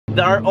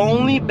Our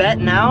only bet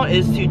now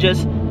is to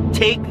just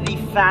take the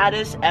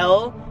fattest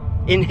L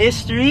in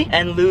history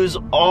and lose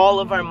all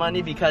of our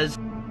money because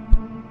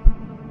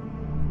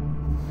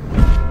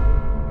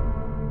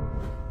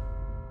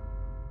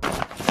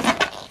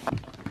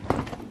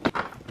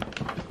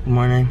Good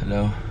morning.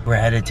 Hello. We're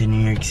headed to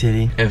New York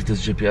City. If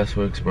this GPS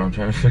works, bro, I'm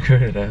trying to figure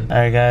it out.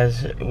 Alright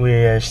guys, we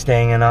are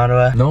staying in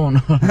Ottawa. No.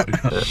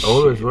 It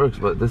always works,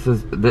 but this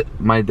is,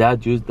 my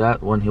dad used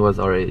that when he was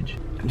our age.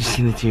 You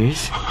see the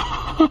tears?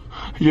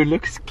 You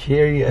look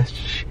scary as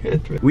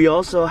shit, bro. We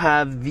also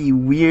have the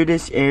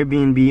weirdest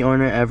Airbnb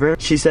owner ever.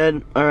 She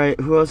said, alright,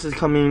 who else is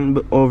coming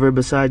over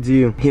besides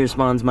you? He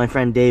responds, my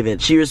friend David.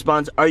 She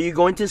responds, are you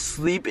going to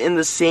sleep in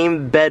the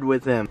same bed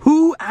with him?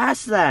 Who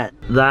asked that?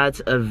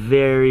 That's a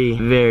very,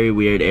 very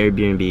weird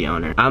Airbnb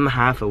owner. I'm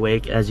half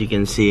awake, as you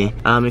can see.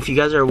 If you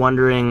guys are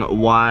wondering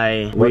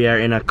why we are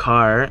in a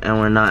car and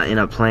we're not in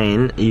a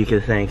plane, you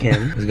can thank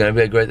him. It's gonna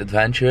be a great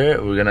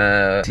adventure. We're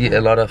gonna see a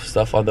lot of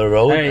stuff on the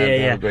road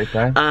and have a great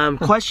time.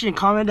 Question,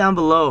 comment down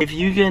below. If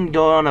you can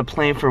go on a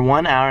plane for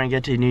 1 hour and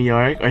get to New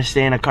York or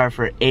stay in a car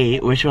for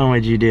 8, which one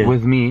would you do?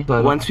 With me.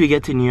 But once we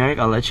get to New York,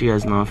 I'll let you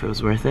guys know if it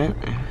was worth it.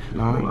 If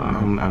not,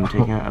 I'm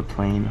taking a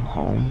plane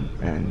home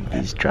and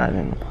he's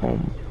driving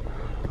home.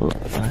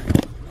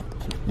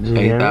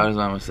 8 hours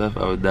by myself,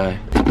 I would die.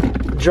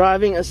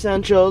 Driving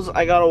essentials,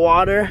 I got a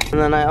water, and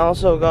then I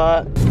also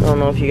got, I don't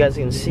know if you guys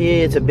can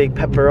see, it's a big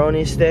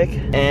pepperoni stick,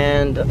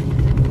 and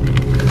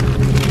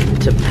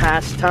to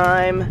pass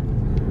time,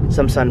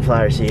 some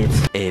sunflower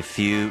seeds. A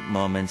few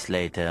moments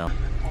later.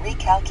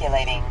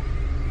 Recalculating.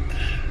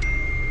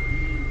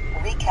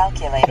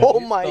 Oh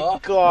my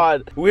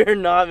god, we're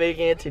not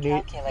making it to New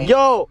York.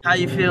 Yo, how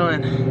you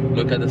feeling?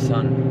 Look at the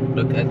sun.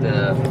 Look at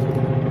the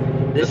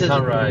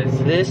sunrise.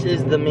 This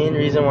is the main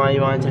reason why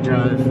you wanted to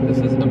drive. This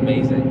is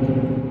amazing.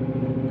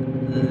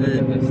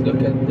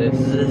 Look at this.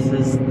 This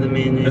is the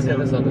main reason. Look at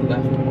this on the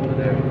left over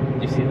there.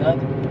 You see that?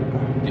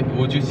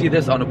 Would you see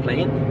this on a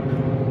plane?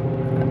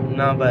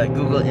 No, but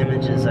Google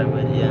Images I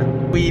would, yeah.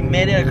 We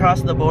made it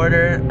across the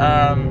border.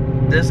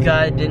 This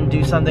guy didn't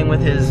do something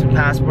with his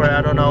passport,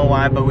 I don't know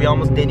why, but we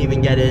almost didn't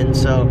even get in,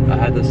 so. I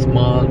had a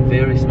small,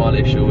 very small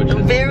issue, which is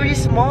very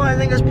small, I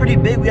think it's pretty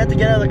big. We had to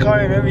get out of the car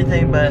and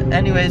everything, but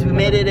anyways, we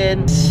made it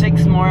in.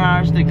 6 more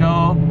hours to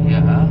go.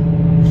 Yeah.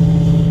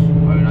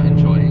 Are you not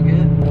enjoying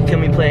it?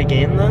 Can we play a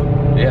game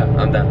then? Yeah,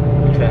 I'm down.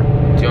 Okay.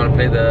 Do you want to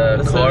play the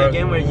Let's car? play a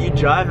game where you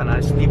drive and I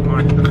sleep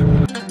more.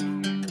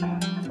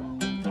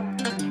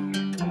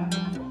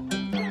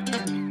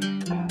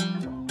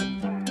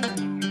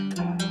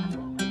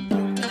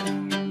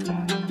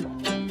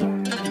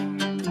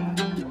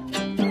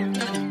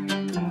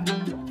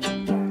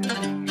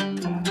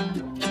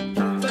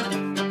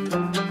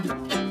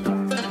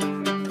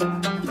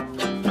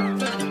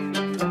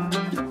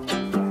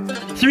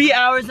 Three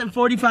hours and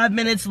 45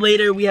 minutes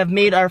later, we have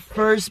made our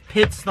first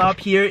pit stop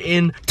here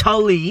in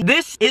Tully.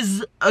 This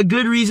is a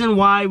good reason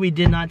why we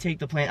did not take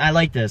the plane. I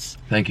like this.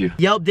 Thank you.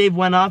 Yelp Dave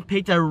went off,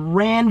 picked a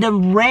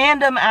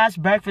random ass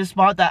breakfast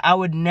spot that I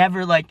would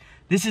never like.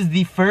 This is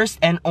the first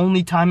and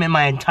only time in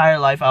my entire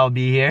life I'll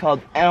be here.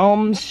 Called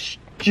Elm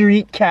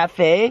Street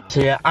Cafe.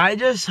 So yeah, I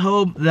just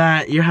hope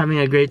that you're having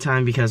a great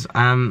time because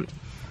I'm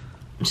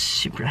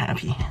super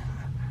happy.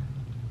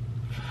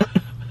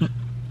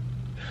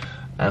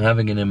 I'm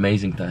having an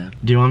amazing time.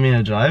 Do you want me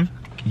to drive?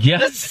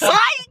 Yes! Psych!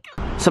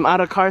 Some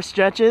out of car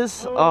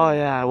stretches. Oh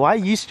yeah, why are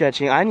you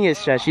stretching? I need to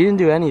stretch, you didn't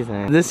do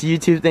anything. This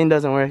YouTube thing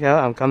doesn't work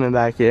out, I'm coming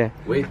back here.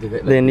 Wait,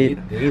 they need.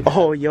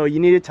 Oh yo, you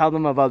need to tell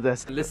them about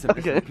this. Listen,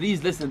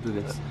 please listen to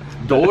this.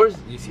 Doors,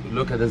 you see,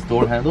 look at this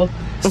door handle.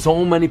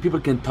 So many people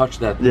can touch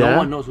that. Yeah. No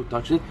one knows who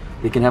touched it.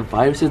 They can have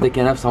viruses, they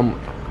can have some,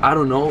 I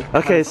don't know.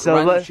 Okay,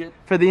 so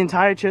for the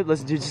entire trip,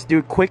 let's just do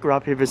a quick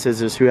rock, paper,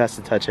 scissors. Who has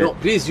to touch it? No,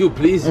 please, you,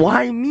 please.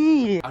 Why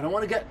me? I don't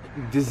want to get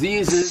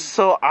diseases.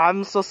 So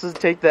I'm supposed to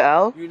take the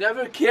L? You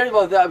never cared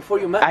about that before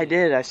you met me. I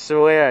did, I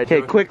swear.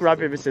 Okay, quick rock,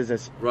 paper,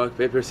 scissors. Rock,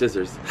 paper,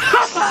 scissors.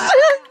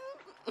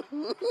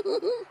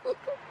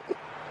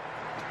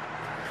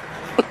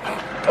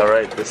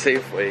 Alright, the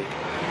safe way.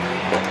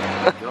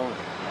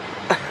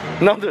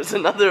 No, there's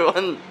another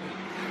one.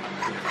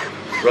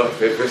 Rock,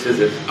 paper,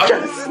 scissors.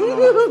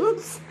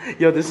 Yes.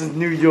 Yo, this is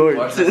New York.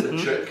 Watch, that's a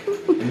trick.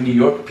 In New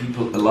York,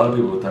 a lot of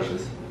people will touch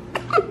this.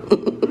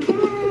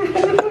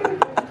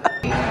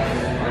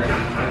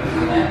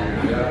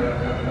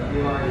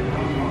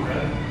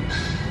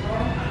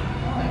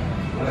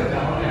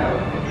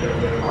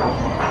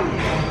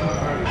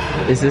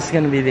 Is this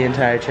gonna be the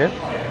entire trip?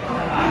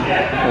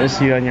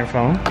 Is you on your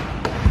phone?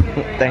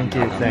 Thank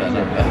you, thank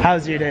you.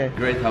 How's your day?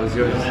 Great, how's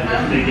yours?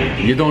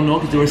 You don't know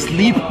because you were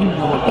sleeping.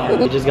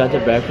 We just got to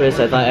breakfast.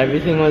 I thought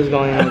everything was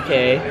going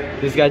okay.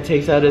 This guy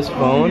takes out his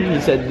phone. He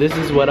said, this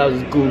is what I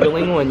was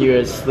Googling when you were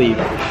asleep.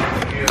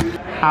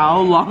 How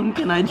long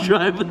can I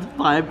drive with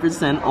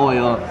 5%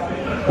 oil?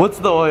 What's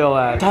the oil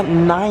at? It's at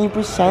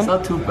 9%? It's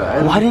not too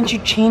bad. Why didn't you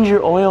change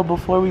your oil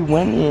before we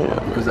went here?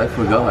 Because I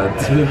forgot.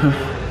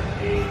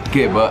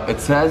 Okay, but it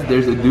says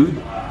there's a dude.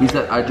 He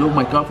said, I drove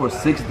my car for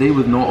 6 days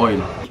with no oil.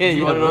 Okay,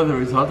 you want to know the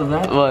result of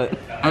that? What?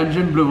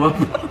 engine blew up.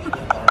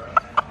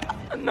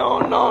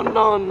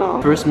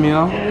 No. First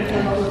meal,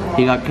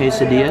 he got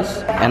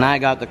quesadillas, and I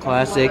got the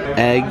classic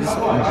eggs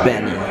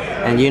Benny.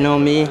 And you know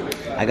me,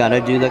 I gotta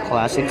do the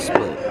classic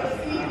split.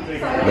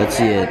 Let's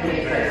see it.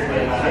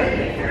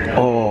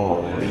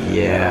 Oh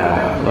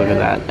yeah, look at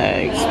that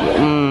eggs.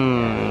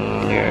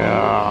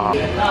 Yeah.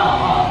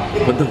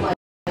 What the?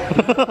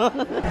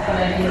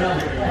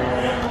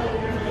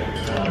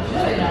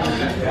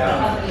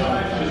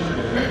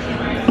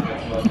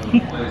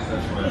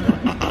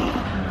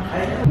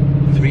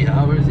 3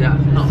 hours, yeah.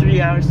 No. 3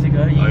 hours to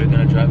go. Are you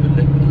gonna drive a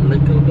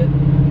little bit?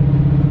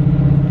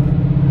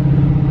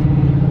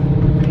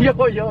 Yo.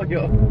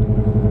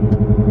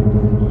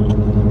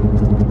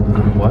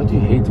 Why do you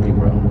hate me,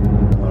 bro?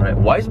 Alright,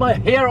 why is my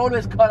hair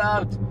always cut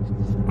out?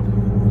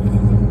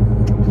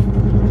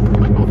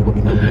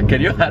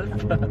 Can you help?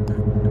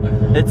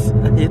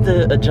 You have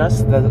to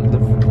adjust the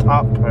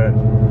top part.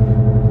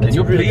 Can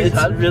you please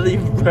help? It's really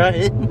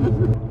bright.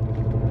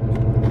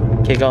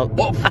 Okay, go.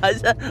 Whoa.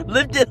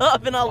 Lift it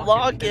up and I'll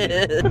lock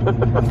it.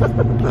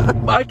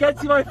 I can't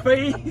see my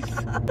face.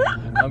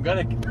 I'm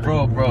gonna,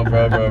 bro.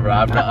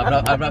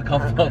 I'm not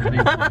comfortable.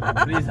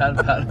 Please help.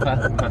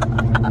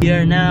 We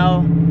are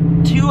now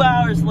 2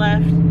 hours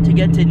left to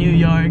get to New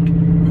York.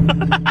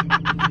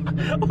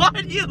 Why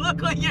do you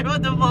look like you're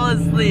about to fall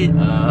asleep?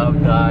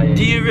 I'm dying.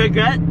 Do you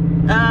regret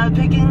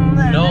picking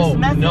this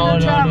method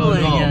of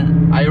traveling?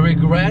 No. I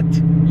regret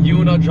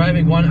you not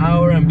driving 1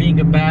 hour and being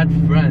a bad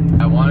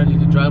friend. I wanted you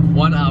to drive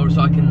 1 hour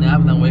so I can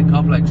nap and then wake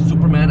up like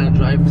Superman and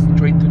drive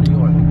straight to New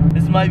York.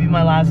 This might be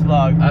my last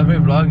vlog. Every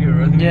vlog you're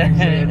really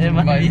it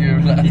might be your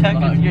last vlog.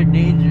 Because you're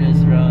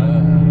dangerous,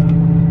 bro.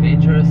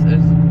 Dangerous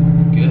is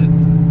good.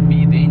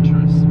 Be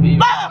dangerous. Be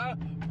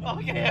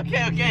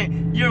Okay.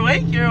 You're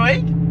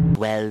awake?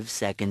 12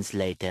 seconds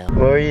later. What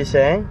were you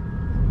saying?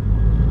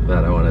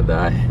 That I want to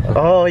die.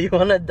 Oh, you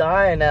want to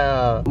die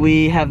now.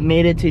 We have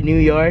made it to New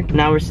York.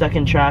 Now we're stuck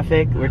in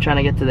traffic. We're trying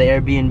to get to the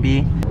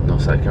Airbnb. No,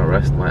 so I can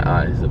rest my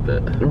eyes a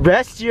bit.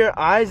 Rest your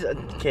eyes?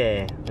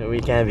 Okay, we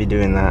can't be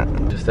doing that.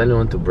 Just tell you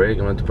when to brake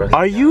and when to press.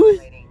 Are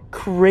you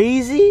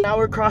crazy? Now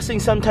we're crossing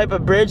some type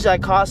of bridge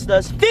that cost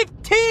us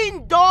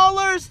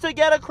 $15 to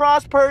get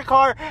across per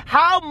car.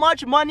 How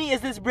much money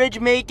is this bridge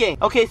making?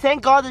 Okay,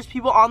 thank God there's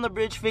people on the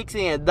bridge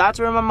fixing it. That's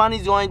where my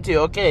money's going to.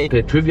 Okay,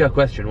 trivia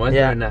question. Why is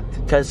there a net?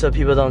 Because so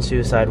people don't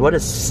suicide. What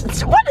an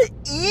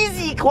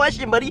easy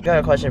question, buddy. Got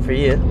a question for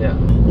you. Yeah.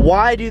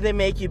 Why do they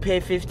make you pay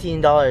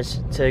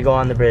 $15 to go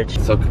on the bridge?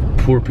 So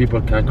poor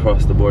people can't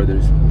cross the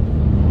borders.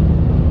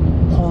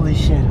 Holy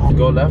shit.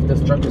 Go left,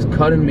 this truck is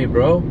cutting me,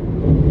 bro.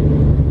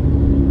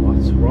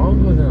 What's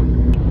wrong with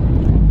him?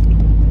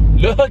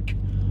 Look!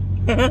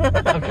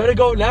 I'm trying to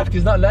go left,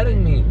 he's not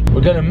letting me.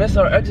 We're gonna miss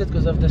our exit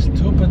because of this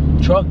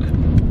stupid truck.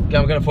 Okay,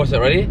 I'm gonna force it,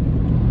 ready?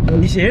 Are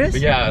you serious?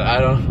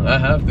 Yeah, I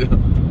have to.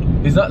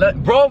 He's not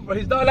letting, bro,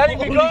 he's not letting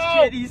me go!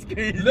 Holy shit, he's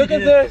crazy. Look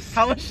at this!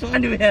 How much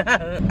time do we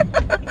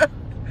have?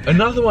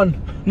 Another one!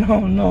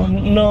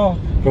 No.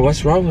 Bro,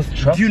 what's wrong with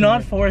trucks? Do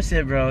not force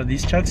it, bro.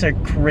 These trucks are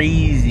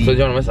crazy. So do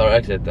you wanna miss our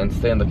exit and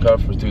stay in the car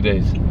for 2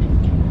 days?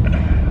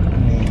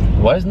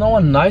 Why is no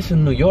one nice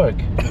in New York?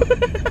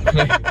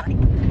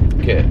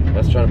 Okay,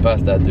 let's try to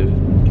pass that dude.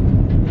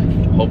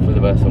 Hope for the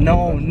best.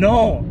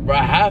 No. Bro,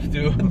 I have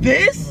to.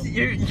 This?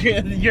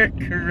 You're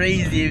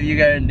crazy if you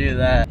gotta do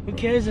that. Who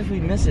cares if we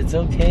miss it? It's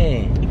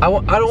okay. I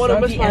don't want to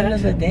miss my end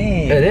of the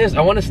day. It is.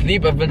 I want to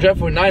sleep. I've been driving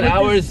for 9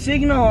 hours.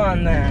 Signal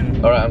on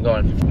then. All right, I'm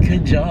going.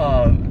 Good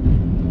job.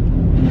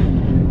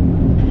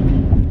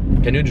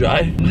 Can you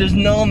drive? There's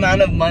no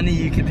amount of money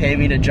you could pay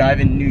me to drive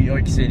in New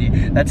York City.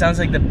 That sounds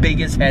like the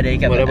biggest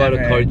headache I've ever had. What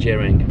about a car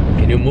jamming?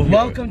 Can you move?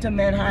 Welcome to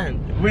Manhattan.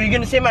 Were you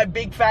gonna say my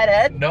big fat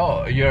head?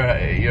 No, your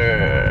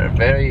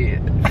very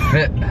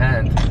fit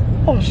hand.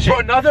 Oh shit! Bro,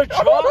 another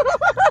truck.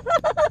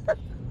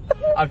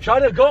 I'm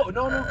trying to go.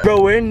 No.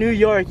 Bro, we're in New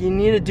York. You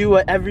need to do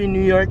what every New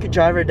York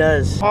driver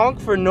does. Honk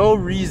for no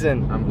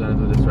reason. I'm gonna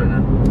do this right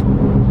now.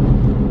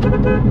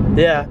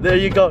 Yeah, there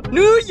you go.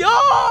 New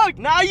York!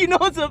 Now you know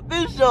it's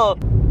official.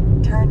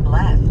 Turn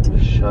left.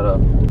 Shut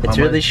up. It's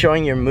really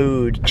showing your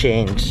mood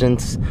change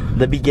since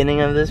the beginning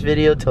of this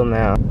video till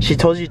now. She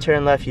told you to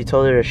turn left, you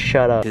told her to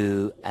shut up.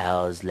 2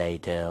 hours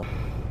later.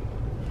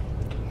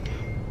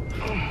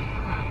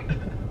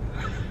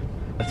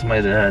 That's my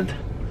dad.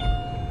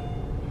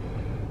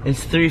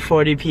 It's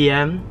 3:40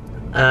 p.m.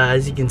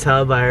 As you can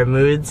tell by our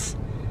moods,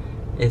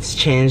 it's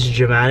changed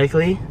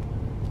dramatically.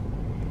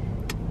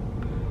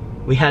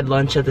 We had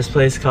lunch at this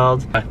place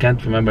called I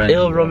can't remember.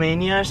 Il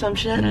Romania or some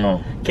shit?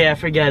 No. Okay, I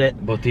forget it.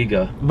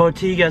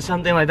 Bottega,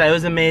 something like that. It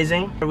was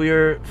amazing. We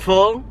were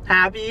full,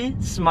 happy,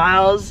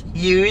 smiles,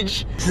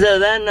 huge. So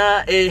then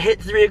it hit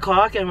 3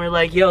 o'clock and we're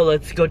like, yo,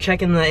 let's go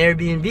check in the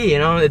Airbnb. You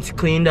know, it's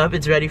cleaned up,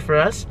 it's ready for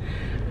us.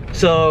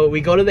 So we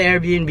go to the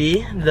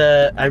Airbnb.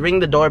 I ring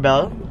the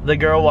doorbell. The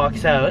girl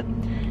walks out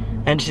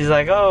and she's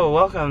like, oh,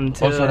 welcome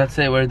to... Also, let's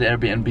say where the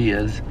Airbnb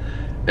is.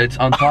 It's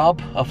on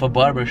top of a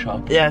barber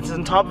shop. Yeah, it's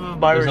on top of a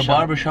barber There's shop. a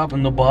barber shop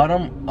in the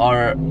bottom.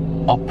 Our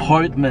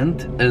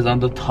apartment is on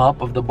the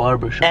top of the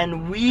barber shop.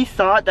 And we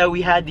thought that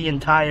we had the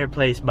entire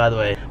place, by the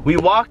way. We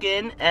walk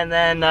in and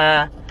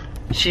then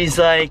she's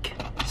like,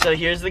 so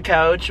here's the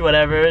couch,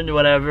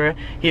 whatever.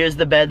 Here's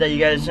the bed that you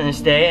guys are gonna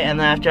stay. And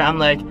then after I'm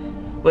like,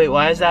 wait,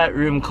 why is that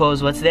room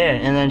closed? What's there?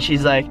 And then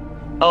she's like,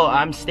 oh,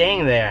 I'm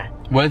staying there.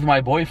 With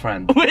my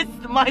boyfriend.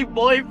 With my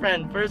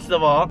boyfriend, first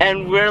of all.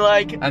 And we're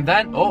like... And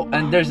then, oh,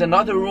 and there's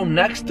another room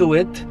next to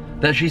it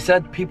that she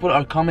said people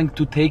are coming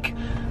to take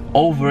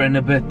over in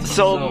a bit.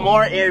 So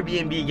more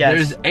Airbnb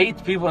guests. There's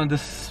 8 people in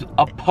this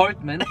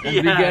apartment and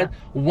Yeah. we get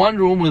one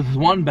room with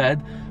one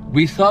bed.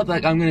 We thought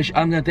like I'm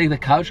gonna take the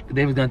couch,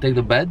 David's gonna take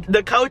the bed.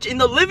 The couch in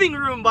the living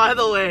room, by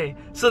the way.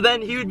 So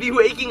then he would be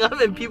waking up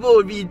and people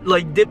would be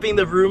like dipping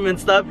the room and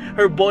stuff.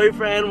 Her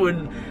boyfriend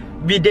would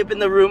be dipping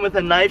the room with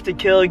a knife to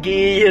kill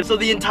Guy. So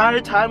the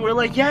entire time we're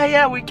like,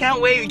 yeah, we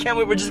can't wait.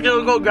 We're just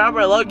gonna go grab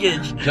our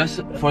luggage.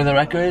 Just for the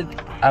record,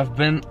 I've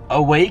been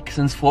awake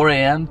since 4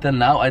 a.m. till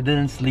now. I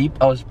didn't sleep.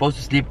 I was supposed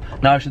to sleep.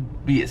 Now I should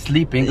be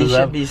sleeping because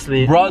I have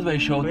a Broadway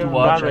show to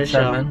watch at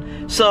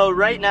 7. So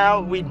right now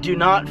we do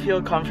not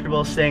feel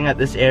comfortable staying at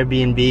this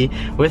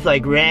Airbnb with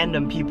like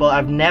random people.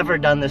 I've never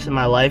done this in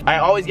my life. I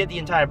always get the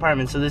entire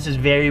apartment, so this is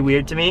very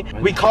weird to me.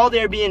 We called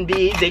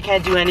Airbnb. They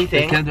can't do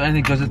anything. They can't do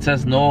anything because it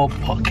says no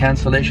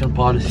cancellation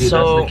policy.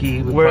 So that's the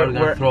key. We're probably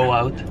gonna throw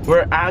out.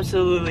 We're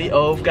absolutely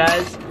oaf,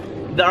 guys.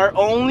 Our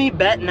only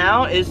bet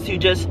now is to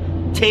just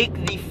take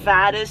the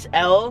fattest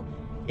L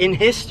in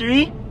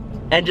history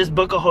and just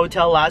book a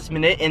hotel last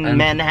minute in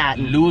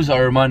Manhattan. Lose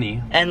our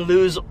money. And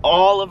lose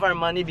all of our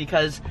money,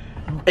 because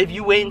if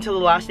you wait until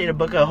the last day to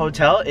book a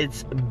hotel,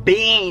 it's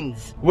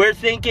beans. We're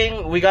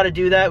thinking we gotta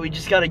do that. We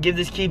just gotta give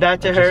this key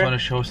back to her. I just want to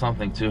show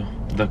something too.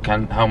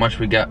 How much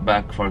we get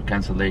back for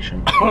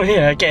cancellation. Oh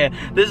yeah, okay.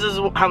 This is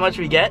how much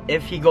we get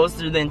if he goes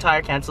through the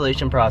entire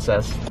cancellation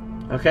process.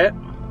 Okay.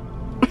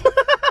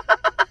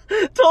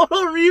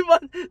 Total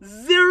refund,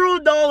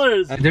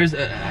 $0. There's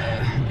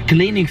a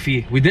cleaning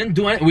fee. We didn't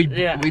do it.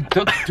 We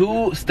took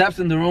 2 steps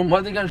in the room.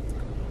 What are they gonna?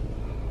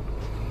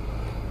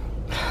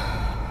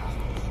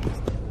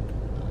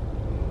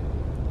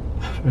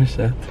 Where's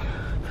that?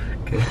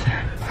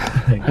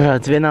 Okay. Bro,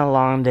 it's been a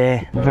long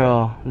day.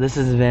 Bro, this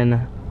has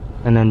been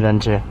an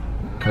adventure.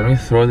 Can we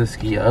throw this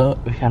key out?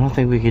 I don't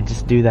think we could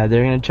just do that.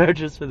 They're gonna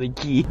charge us for the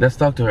key. Let's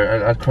talk to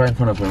her. I'll cry in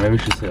front of her. Maybe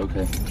she'll say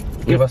okay.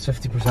 Give us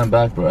 50%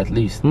 back, bro, at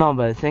least. No,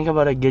 but think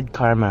about a good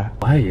karma.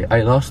 Why?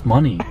 I lost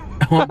money.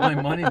 I want my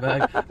money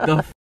back. The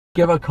f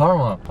give a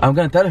karma. I'm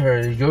gonna tell her,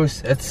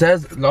 it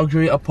says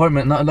luxury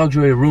apartment, not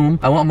luxury room.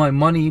 I want my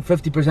money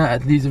 50%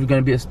 at least if you're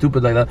gonna be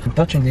stupid like that. I'm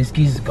touching these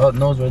keys, God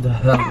knows where the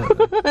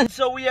hell.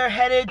 So we are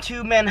headed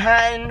to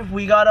Manhattan.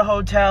 We got a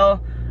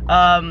hotel.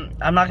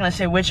 I'm not gonna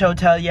say which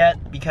hotel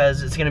yet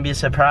because it's gonna be a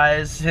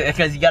surprise,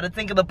 because you gotta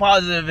think of the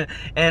positive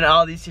in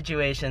all these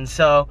situations.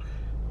 So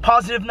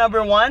positive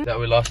number 1, that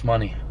we lost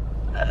money.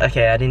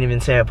 Okay, I didn't even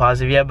say a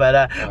positive yet,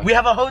 but we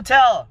have a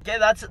hotel. Okay,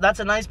 that's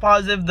a nice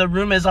positive. The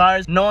room is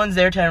ours. No one's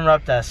there to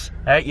interrupt us.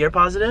 All right, you're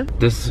positive?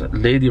 This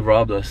lady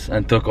robbed us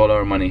and took all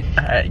our money.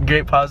 All right,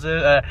 great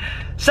positive.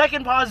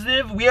 Second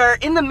positive, we are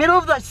in the middle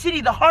of the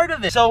city, the heart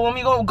of it. So when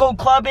we go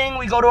clubbing,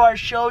 we go to our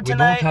show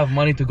tonight. We don't have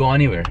money to go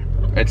anywhere.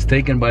 It's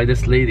taken by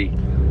this lady.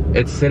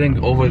 It's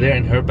sitting over there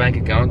in her bank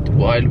account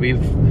while we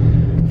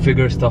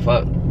figure stuff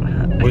out.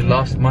 We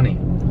lost money.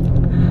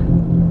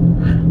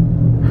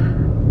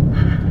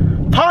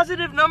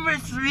 Positive number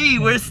 3,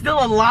 we're still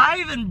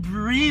alive and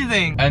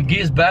breathing. And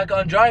Guy's back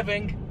on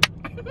driving.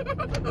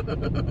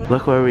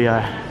 Look where we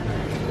are.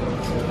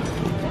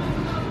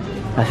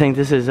 I think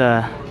this is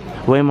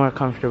way more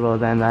comfortable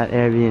than that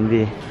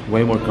Airbnb.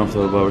 Way more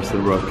comfortable, but we're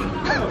still broke.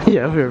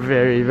 Yeah, we're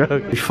very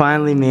broke. We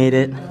finally made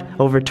it.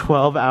 Over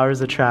 12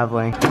 hours of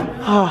traveling.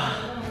 Oh,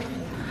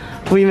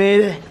 we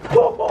made it.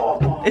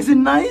 Is it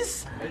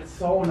nice? It's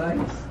so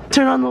nice.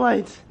 Turn on the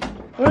lights.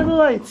 Where are the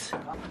lights?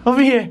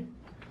 Over here.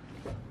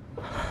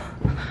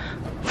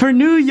 For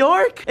New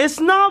York? It's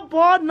not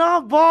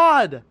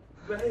bad.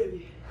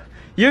 Baby.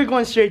 You're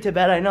going straight to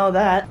bed, I know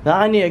that. Now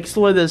I need to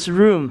explore this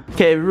room.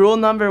 Okay, rule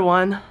number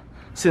 1,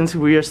 since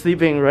we are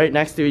sleeping right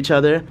next to each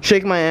other,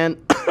 shake my hand.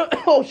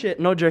 Oh shit,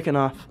 no jerking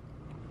off.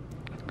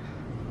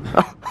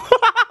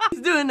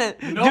 He's doing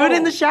it. No. Do it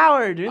in the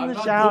shower. Do it in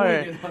the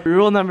shower.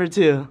 Rule number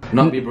 2.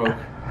 Not be broke.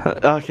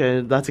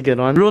 Okay, that's a good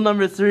one. Rule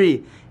number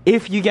 3.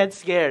 If you get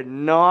scared,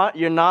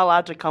 you're not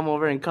allowed to come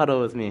over and cuddle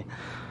with me.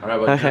 Alright,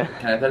 but Okay.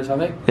 can I tell you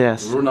something?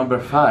 Yes. Rule number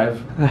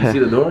 5, you see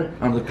the door?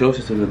 I'm the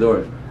closest to the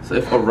door. So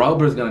if a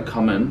robber is gonna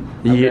come in,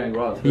 I'm getting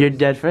robbed. You're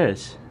dead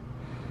first.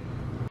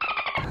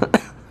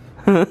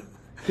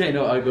 Okay,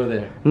 no, I'll go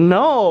there.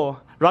 No!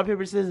 Rock,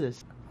 paper,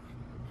 scissors.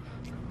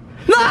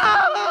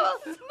 No!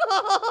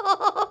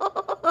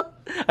 No!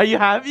 Are you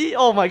happy?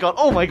 Oh my god,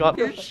 oh my god.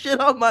 There's shit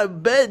on my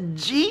bed,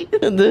 G.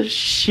 The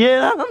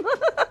shit on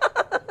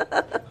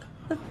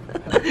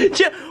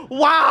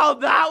Wow,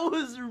 that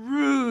was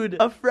rude.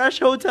 A fresh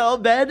hotel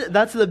bed,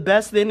 that's the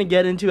best thing to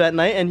get into at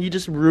night, and he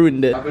just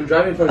ruined it. I've been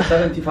driving for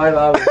 75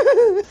 hours.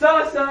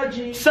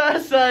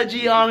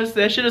 Sasaji,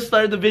 honestly, I should have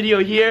started the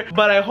video here,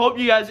 but I hope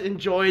you guys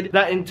enjoyed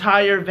that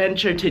entire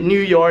venture to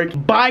New York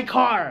by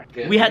car.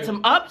 Okay, we had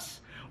some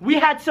ups, we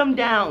had some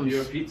downs.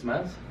 Your feet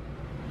smells?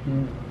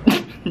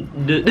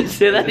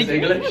 Say that Is this again.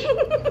 English?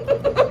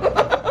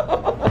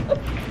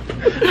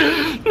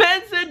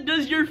 Man said,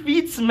 does your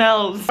feet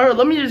smells? Alright,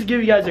 let me just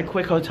give you guys a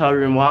quick hotel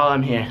room while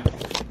I'm here.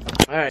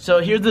 Alright, so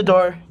here's the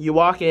door. You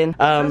walk in.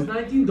 That's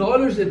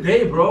 $19 a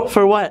day, bro.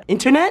 For what?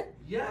 Internet?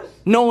 Yes.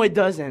 No, it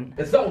doesn't.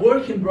 It's not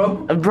working,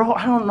 bro. Bro,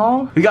 I don't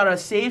know. We got a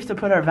safe to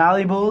put our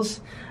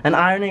valuables, an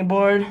ironing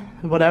board,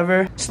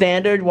 whatever.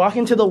 Standard. Walk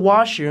into the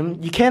washroom.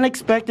 You can't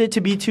expect it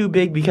to be too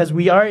big because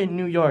we are in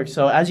New York.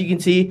 So as you can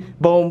see,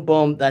 boom,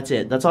 boom, that's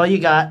it. That's all you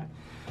got.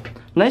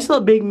 Nice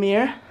little big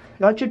mirror.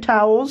 Got your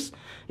towels,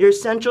 your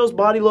essentials,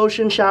 body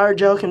lotion, shower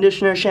gel,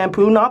 conditioner,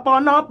 shampoo. Not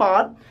bad, not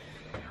bad.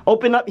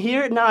 Open up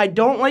here. Now, I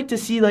don't like to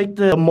see like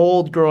the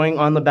mold growing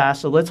on the bath,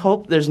 so let's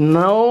hope there's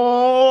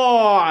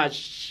no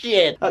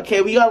shit.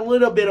 Okay, we got a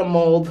little bit of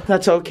mold.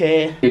 That's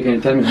okay. Hey, can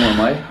you tell me who am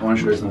I want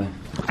to show you something.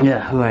 Yeah,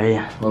 who are you?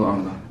 Hold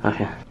on.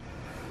 Okay.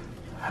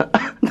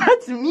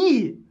 That's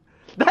me.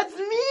 That's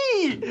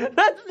me.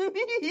 That's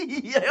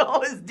me. I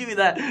always do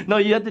that. No,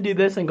 you have to do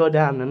this and go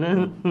down.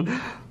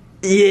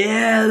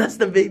 Yeah, that's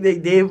the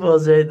big Dave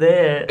pose right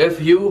there.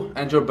 If you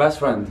and your best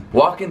friend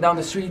walking down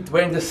the street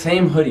wearing the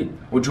same hoodie,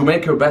 would you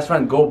make your best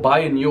friend go buy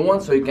a new one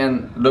so you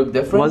can look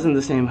different? Wasn't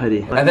the same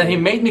hoodie. And then he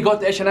made me go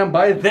to H&M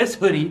buy this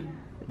hoodie,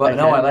 but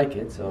now I like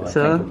it, so I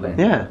can't complain.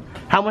 Yeah.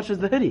 How much was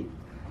the hoodie?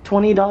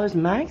 $20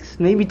 max?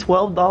 Maybe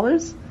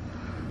 $12?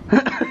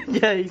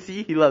 Yeah, you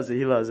see, he loves it,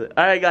 he loves it.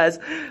 Alright guys,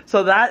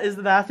 so that is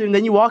the bathroom.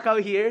 Then you walk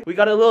out here. We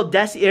got a little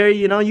desk area,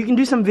 you know, you can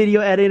do some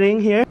video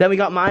editing here. Then we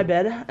got my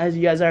bed, as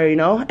you guys already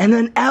know. And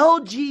then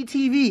LG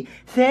TV.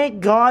 Thank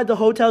God the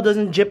hotel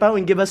doesn't jip out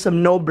and give us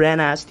some no brand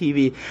ass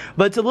TV.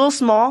 But it's a little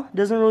small,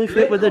 doesn't really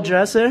fit with the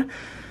dresser.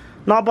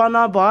 Not bad,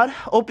 not bad.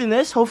 Open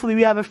this, hopefully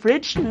we have a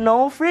fridge.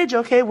 No fridge,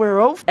 okay, we're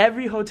off.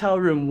 Every hotel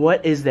room,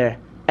 what is there?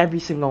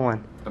 Every single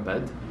one. A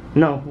bed?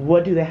 No,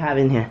 what do they have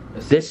in here?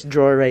 This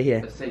drawer right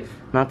here. A safe.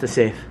 Not the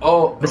safe.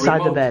 Oh,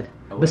 beside the bed.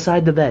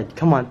 Beside the bed.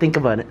 Come on, think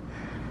about it.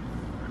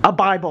 A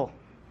Bible.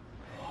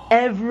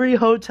 Every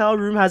hotel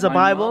room has a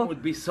Bible. My mom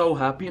would be so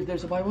happy if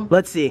there's a Bible.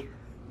 Let's see.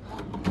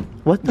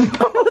 What the,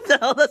 what the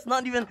hell? That's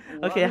not even...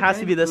 Okay, it has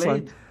to be this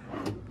one.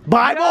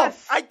 Bible!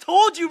 Yes! I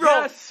told you, bro!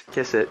 Yes!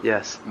 Kiss it,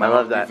 yes. My I love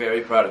mom would that. be very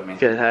proud of me.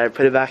 Good, alright,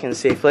 put it back in a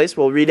safe place.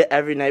 We'll read it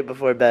every night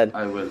before bed.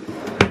 I will.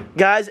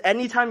 Guys,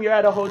 anytime you're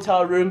at a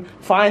hotel room,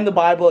 find the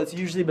Bible. It's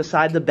usually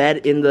beside the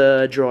bed in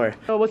the drawer.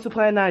 So what's the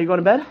plan now? You going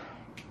to bed?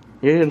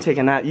 You're gonna take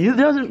a nap. You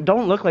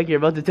don't look like you're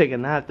about to take a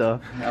nap though.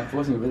 I'm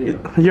posting a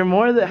video. You're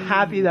more than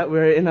happy that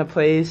we're in a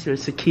place, we're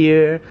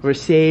secure, we're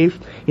safe.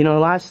 You know,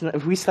 last night,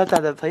 if we slept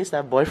at that place,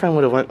 that boyfriend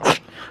would have went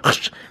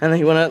and then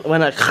he went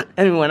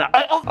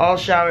all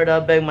showered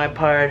up, beg my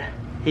pardon.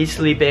 He's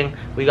sleeping.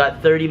 We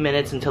got 30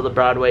 minutes until the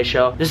Broadway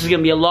show. This is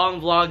gonna be a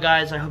long vlog,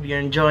 guys. I hope you're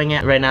enjoying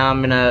it. Right now,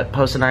 I'm gonna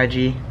post an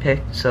IG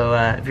pic. So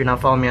if you're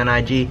not following me on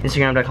IG,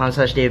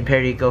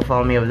 Instagram.com/DavidParody, go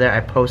follow me over there.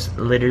 I post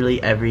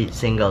literally every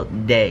single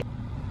day.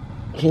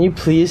 Can you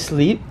please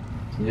sleep?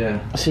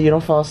 Yeah. So you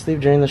don't fall asleep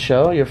during the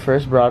show, your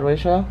first Broadway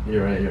show?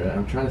 You're right, you're right.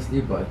 I'm trying to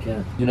sleep, but I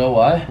can't. You know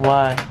why?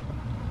 Why?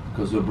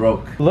 Because we're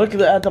broke. Look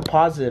at the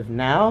positive.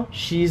 Now,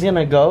 she's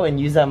gonna go and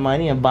use that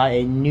money and buy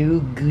a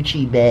new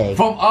Gucci bag.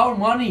 From our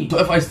money! So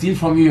if I steal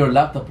from you your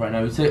laptop right now,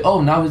 you'd say,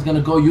 oh, now he's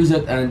gonna go use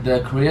it and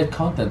create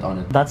content on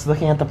it. That's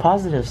looking at the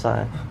positive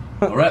side.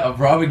 Alright, I'm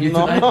robbing you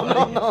tonight.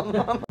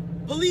 No.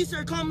 Police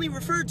are commonly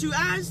referred to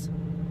as,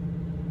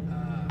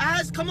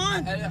 come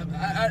on!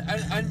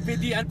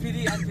 NPD.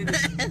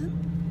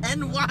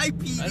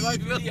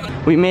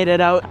 NYPD. We made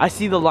it out. I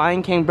see the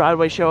Lion King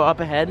Broadway show up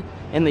ahead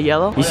in the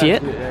yellow. You see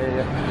it?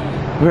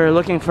 Yeah. We're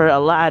looking for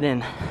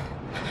Aladdin.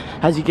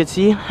 As you can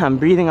see, I'm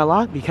breathing a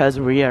lot because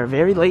we are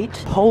very late.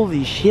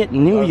 Holy shit,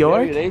 New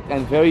York. Very late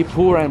and very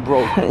poor and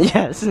broke.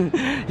 Yes.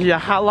 Yeah,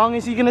 how long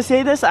is he gonna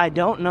say this? I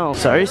don't know.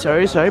 Sorry.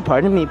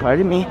 Pardon me.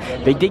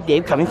 Big Dick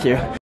Dave coming through.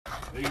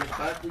 We're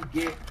about to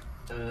get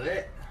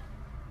lit.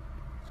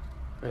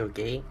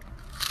 Okay.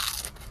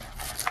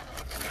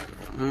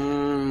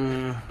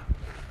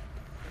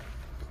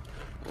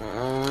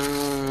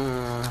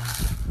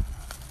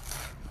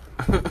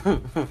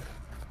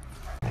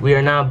 We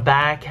are now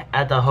back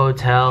at the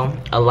hotel,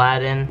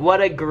 Aladdin.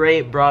 What a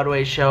great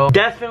Broadway show.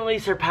 Definitely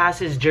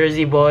surpasses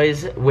Jersey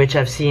Boys, which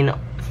I've seen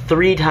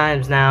 3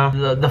 times now.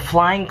 The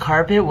flying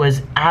carpet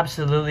was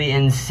absolutely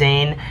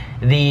insane.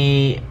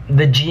 The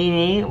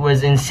genie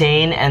was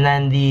insane, and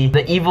then the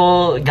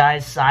evil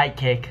guy's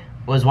sidekick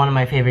was one of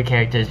my favorite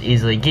characters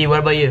easily. Gee, what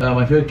about you?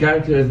 My favorite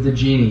character is the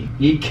genie.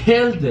 He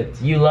killed it.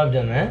 You loved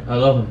him, eh? I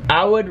love him.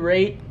 I would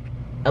rate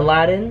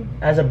Aladdin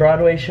as a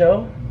Broadway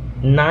show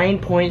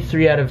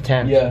 9.3 out of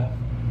 10. Yeah,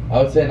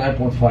 I would say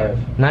 9.5.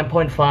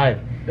 9.5.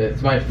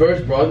 It's my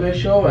first Broadway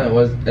show and it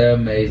was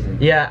amazing.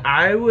 Yeah,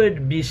 I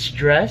would be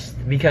stressed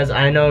because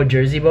I know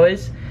Jersey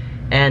Boys,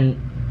 and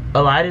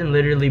Aladdin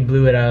literally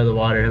blew it out of the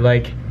water.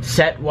 Like,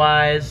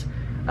 set-wise,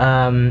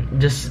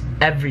 just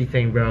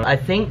everything, bro. I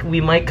think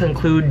we might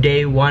conclude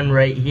day 1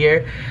 right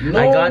here. No.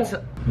 I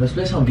got Let's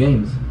play some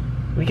games.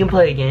 We can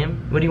play a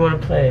game. What do you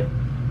want to play?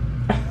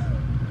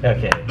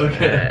 Okay.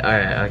 Okay.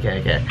 Alright,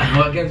 okay.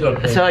 What games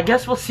are So I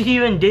guess we'll see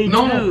you in day 2.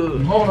 No,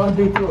 not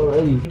day 2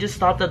 already. We just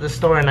stopped at the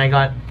store and I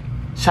got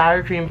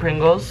sour cream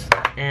Pringles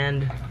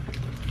and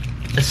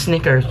a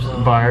Snickers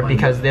bar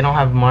because they don't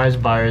have Mars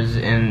bars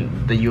in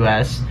the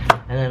US.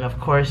 And then of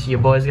course your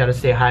boys gotta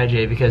stay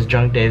hydrated because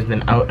Drunk Dave's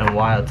been out and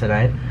wild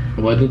tonight.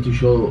 Why didn't you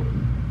show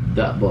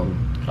that bottle?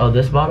 Oh,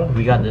 this bottle?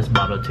 We got this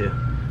bottle too.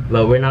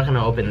 But we're not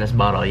gonna open this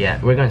bottle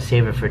yet. We're gonna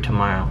save it for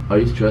tomorrow. Are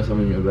you stressed I'm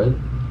in your bed?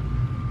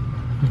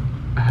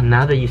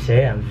 Now that you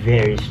say it, I'm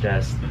very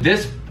stressed.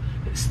 This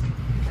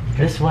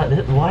what?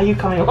 Why are you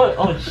coming?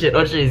 Oh shit,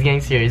 he's getting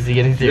serious,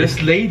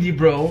 This lady,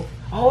 bro.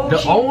 Oh,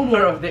 the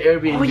owner of the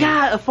Airbnb. Oh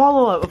yeah, a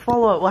follow-up.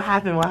 What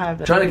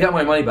happened? Trying to get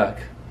my money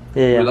back.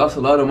 Yeah. We lost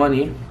a lot of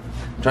money.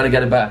 Trying to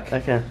get it back.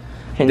 Okay.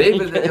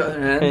 David, on the other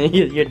hand,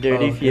 your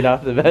dirty feet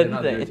off the bed.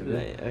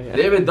 Okay.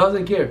 David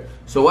doesn't care.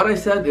 So what I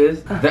said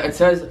is that it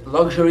says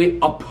luxury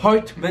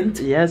apartment.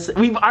 Yes,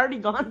 we've already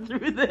gone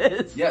through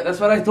this. Yeah, that's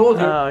what I told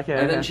her. Oh, okay.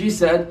 And then she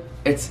said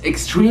it's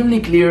extremely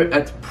clear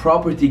at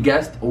property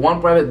guest,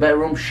 1 private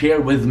bedroom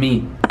share with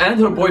me and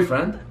her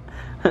boyfriend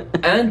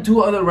and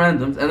 2 other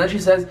randoms. And then she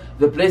says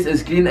the place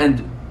is clean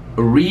and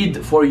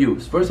read for you.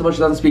 First of all, she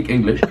doesn't speak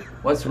English.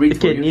 What's read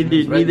for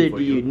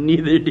you?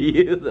 Neither do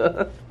you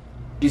though.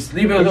 She's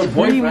sleeping with her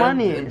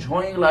boyfriend,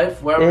 enjoying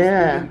life wherever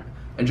sleeping,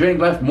 enjoying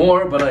life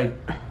more, but like,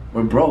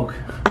 we're broke.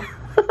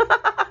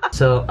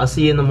 So, I'll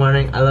see you in the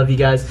morning. I love you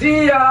guys.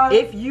 See ya!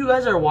 If you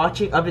guys are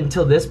watching up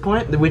until this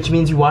point, which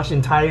means you watched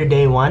entire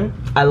day 1,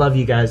 I love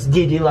you guys.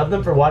 Do you love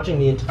them for watching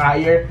the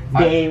entire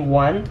day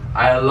 1?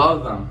 I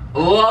love them.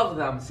 Love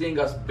them seeing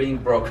us being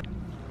broke.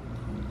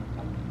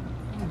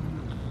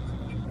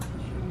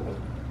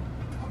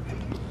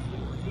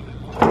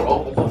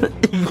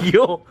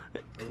 Yo,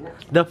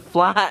 the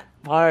flat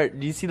part.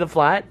 Do you see the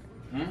flat?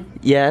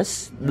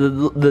 Yes.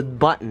 The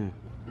button.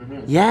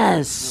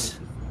 Yes.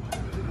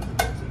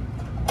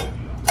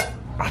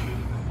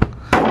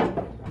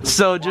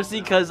 So just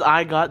because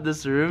I got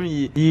this room,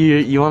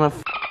 you wanna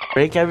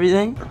break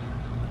everything?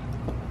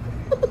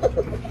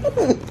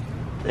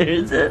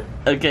 Is it?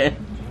 Okay.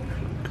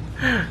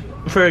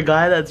 For a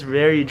guy that's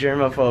very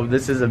germaphobe,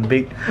 this is a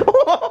big.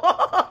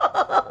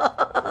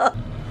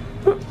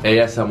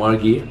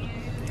 ASMR gear.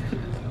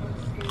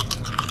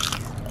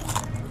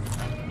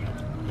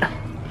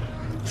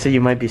 So you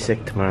might be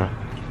sick tomorrow.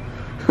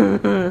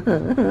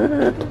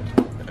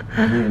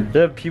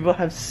 People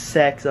have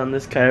sex on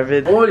this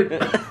carpet. Holy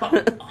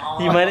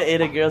You might have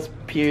ate a girl's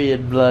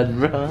period blood,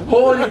 bro.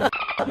 Holy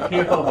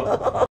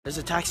There's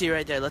a taxi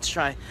right there. Let's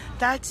try.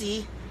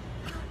 Taxi.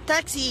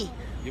 Taxi.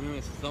 Give me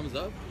a thumbs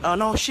up. Oh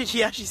no, shit,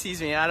 he actually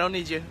sees me. I don't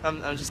need you.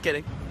 I'm just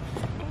kidding.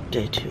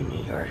 Day 2,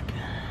 New York.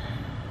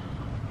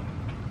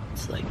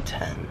 It's like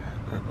 10.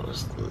 We're both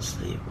still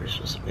asleep. We're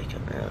supposed to wake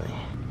up early.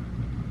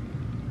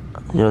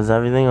 Yo, is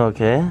everything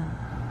okay?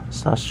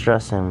 Stop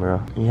stressing,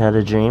 bro. You had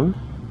a dream?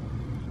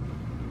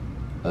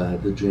 I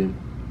had the dream.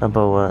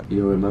 About what?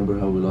 You remember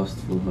how we lost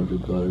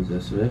 $400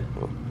 yesterday?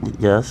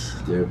 Yes.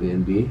 The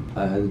Airbnb.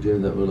 I had a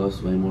dream that we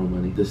lost way more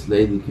money. This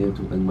lady came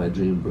to in my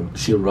dream, bro.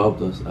 She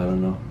robbed us. I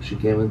don't know. She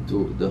came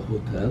into the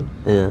hotel.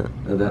 Yeah.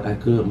 And then I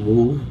couldn't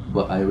move,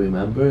 but I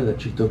remember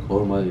that she took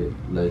all my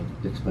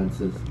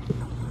expenses.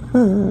 Why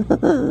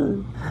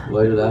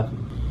are you laughing?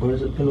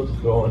 Where's the pillow to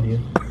throw on you?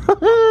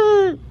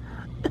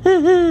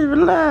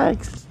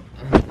 Relax.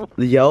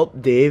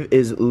 Yelp Dave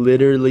is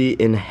literally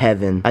in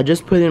heaven. I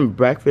just put in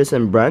breakfast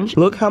and brunch.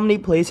 Look how many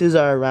places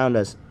are around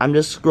us. I'm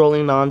just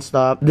scrolling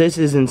nonstop. This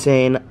is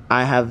insane.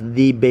 I have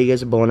the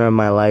biggest boner of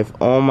my life.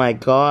 Oh my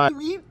god.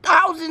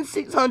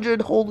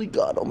 3,600. Holy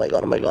god. Oh my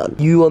god. Oh my god.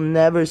 You will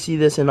never see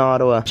this in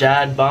Ottawa.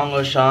 Chad,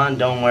 Bongo, Sean,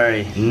 don't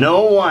worry.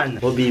 No one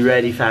will be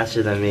ready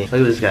faster than me. Look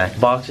at this guy.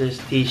 Boxers,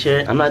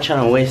 t-shirt. I'm not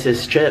trying to waste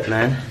this trip,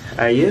 man.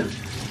 Are you?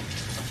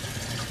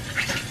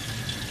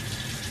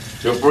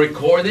 You're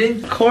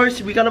recording? Of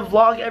course, we gotta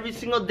vlog every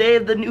single day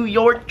of the New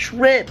York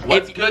trip.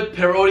 What's good,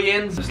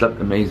 Parodians? I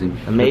slept amazing.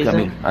 Amazing? Look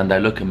at me. And I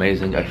look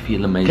amazing. I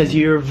feel amazing. Because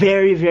you were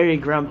very, very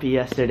grumpy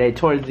yesterday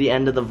towards the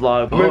end of the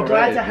vlog. We're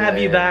glad to have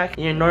you back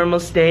in your normal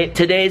state.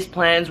 Today's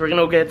plans, we're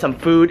gonna go get some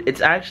food. It's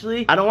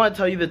actually, I don't want to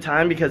tell you the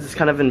time because it's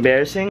kind of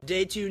embarrassing.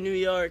 Day 2, New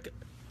York.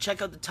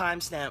 Check out the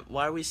timestamp.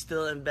 Why are we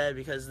still in bed?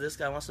 Because this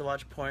guy wants to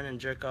watch porn and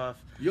jerk off.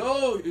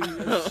 Yo!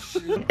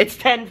 It's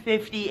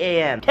 10:50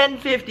 a.m.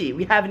 10:50.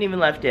 We haven't even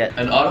left yet.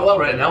 And Ottawa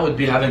right now would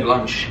be having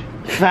lunch.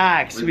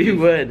 Facts, we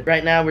would.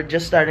 Right now, we're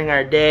just starting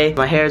our day.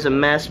 My hair's a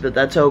mess, but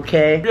that's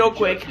okay. Real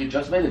quick. You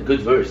just made a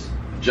good verse.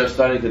 Just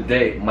starting the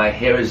day. My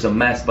hair is a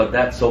mess, but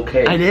that's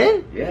okay. I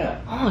did? Yeah.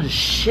 Oh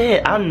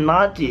shit, I'm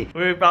naughty.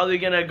 We're probably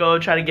gonna go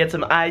try to get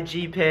some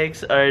IG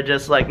pics or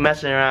just like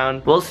messing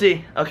around. We'll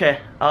see. Okay,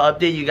 I'll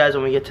update you guys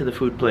when we get to the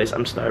food place.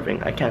 I'm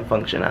starving. I can't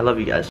function. I love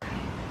you guys.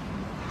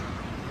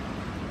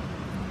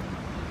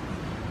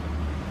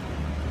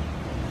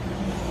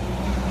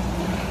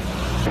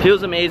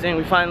 Feels amazing.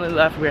 We finally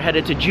left. We're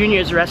headed to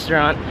Junior's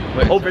restaurant.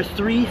 Wait, over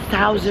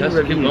 3,000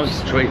 reviews. Keep going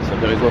straight, so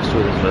can we go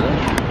through this, brother?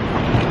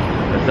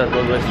 Let's not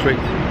go straight.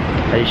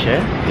 Are you sure?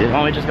 Yeah. Why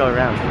don't we just go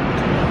around?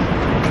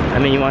 I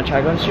mean, you want to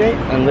try going straight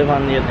and live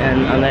on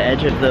the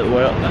edge of the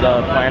world,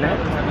 the planet?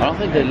 I don't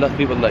think they let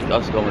people like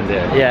us go in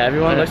there. Yeah,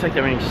 everyone looks like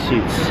they're wearing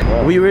suits.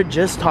 Wow. We were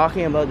just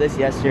talking about this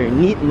yesterday.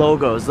 Neat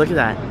logos. Look at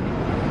that.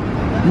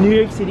 New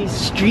York City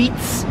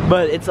streets,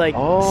 but it's like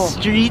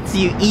streets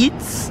you eat.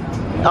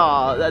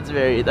 Oh, that's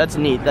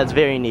neat. That's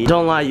very neat.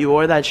 Don't lie, you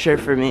wore that shirt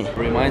for me. It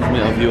reminds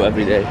me of you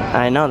every day.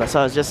 I know, that's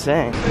what I was just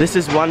saying. This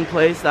is one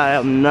place that I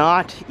am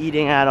not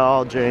eating at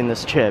all during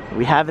this trip.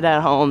 We have it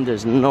at home,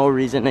 there's no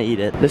reason to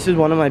eat it. This is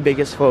one of my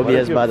biggest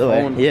phobias, by the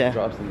way. Yeah.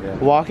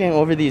 Walking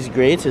over these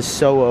grates is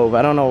so over.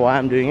 I don't know why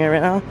I'm doing it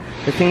right now.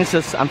 The thing is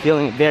just, I'm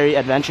feeling very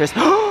adventurous.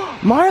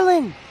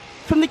 Marlon!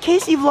 From the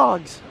Casey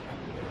vlogs!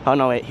 Oh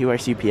no, wait, he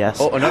works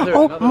UPS. Oh, another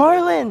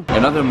Marlon!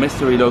 Another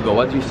mystery logo.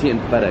 What do you see in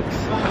FedEx?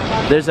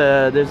 There's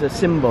a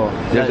symbol.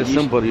 There's a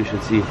symbol you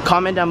should see.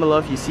 Comment down below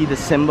if you see the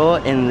symbol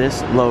in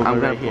this logo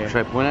right here.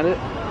 Should I point at it?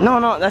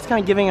 No, that's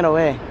kind of giving it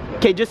away.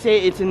 Okay, just say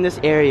it's in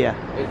this area.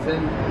 It's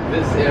in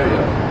this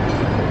area.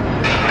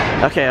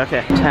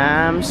 Okay.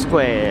 Times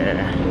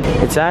Square.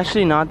 It's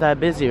actually not that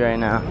busy right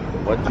now.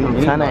 What do you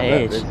mean? Kind of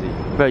age.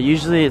 But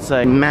usually it's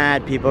like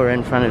mad people are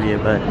in front of you,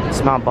 but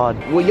it's not bad.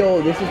 Well,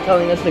 yo, this is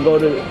telling us to go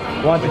to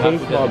watch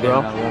baseball,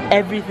 bro.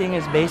 Everything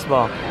is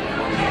baseball.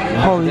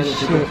 Holy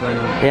shit.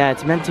 Yeah,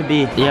 it's meant to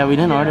be. Yeah, we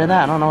didn't order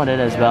that. I don't know what it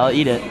is, but I'll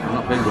eat it. I'm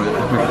not paying for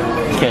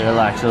it. Okay,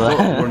 relax.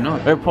 We're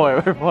not. We're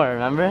poor,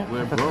 remember?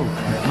 We're broke.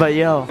 But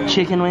yo,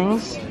 chicken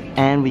wings.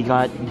 And we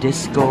got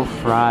disco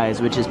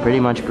fries, which is pretty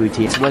much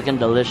boutique. It's looking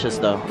delicious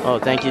though. Oh,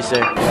 thank you,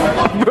 sir.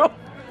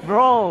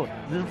 Bro,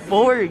 the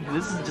fork.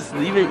 This is just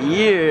leave it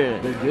here.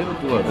 They gave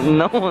it to us.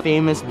 No.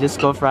 Famous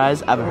disco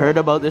fries. I've heard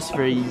about this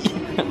for years.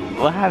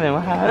 What happened?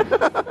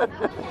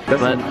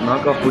 That's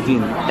knockoff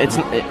poutine.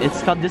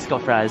 It's called disco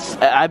fries.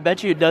 I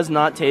bet you it does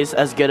not taste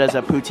as good as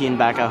a poutine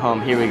back at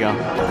home. Here we go.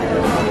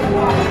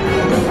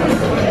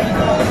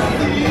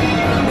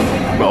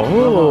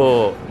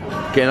 Oh.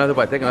 Okay, another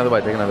bite. Take another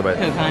bite.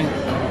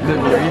 The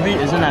gravy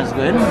isn't as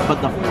good,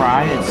 but the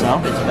fry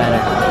itself is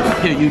better.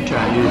 Here, you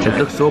try. It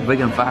looks so big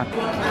and fat.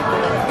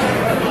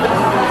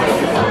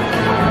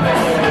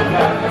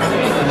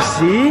 You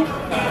see?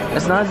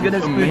 It's not as good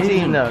as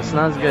poutine though. It's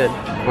not as good.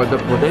 But the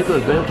potato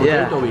is very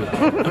potato-y.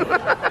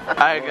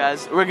 Alright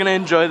guys, we're gonna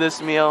enjoy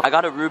this meal. I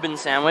got a Reuben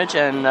sandwich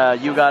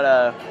and you got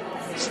a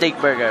steak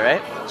burger,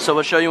 right? So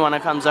we'll show you when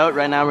it comes out.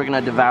 Right now we're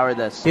gonna devour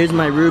this. Here's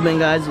my Reuben,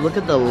 guys. Look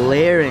at the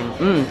layering.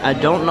 I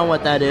don't know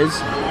what that is.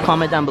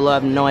 Comment down below, I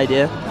have no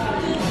idea.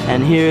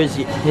 And here's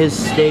his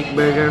steak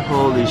burger.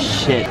 Holy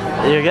shit.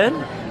 You're good?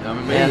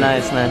 Yeah,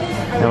 nice, man.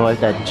 And wipe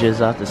that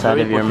jizz off the side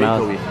of your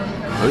mouth.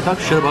 Are you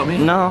talking shit about me?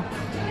 No.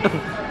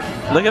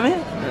 Look at me.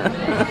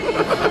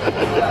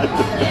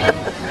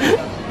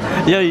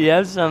 Yo, you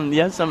have some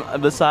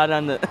beside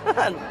on the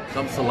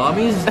some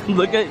salamis?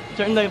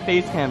 Turn the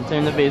face cam,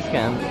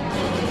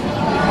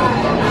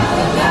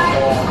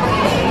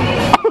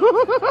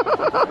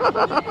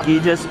 He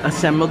just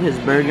assembled his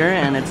burger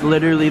and it's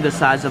literally the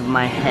size of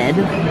my head.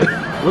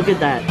 Look at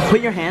that.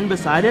 Put your hand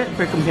beside it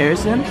for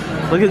comparison.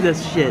 Look at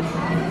this shit.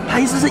 How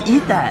are you supposed to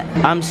eat that?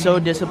 I'm so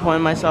disappointed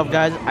in myself,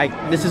 guys.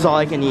 This is all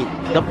I can eat.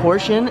 The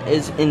portion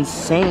is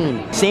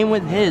insane. Same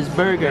with his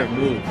burger.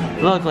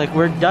 Look, like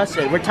we're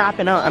dusted. We're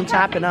tapping out. I'm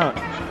tapping out.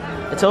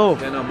 It's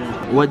over.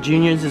 What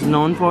Junior's is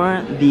known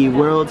for? The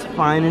world's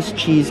finest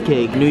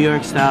cheesecake. New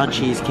York style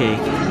cheesecake.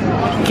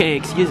 Okay,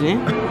 excuse me.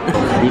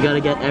 You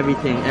gotta get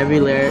everything. Every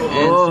layer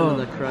and some of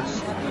the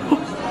crust.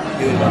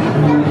 Here we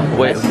go.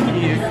 Wait. That's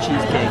New York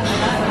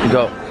cheesecake.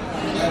 Go.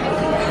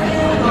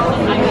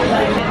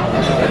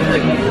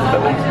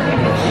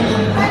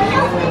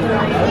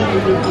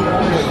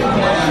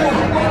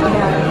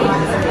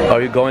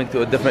 Are you going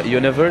to a different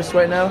universe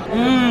right now?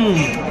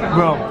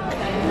 Bro,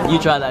 you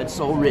try that. It's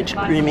so rich,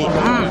 creamy.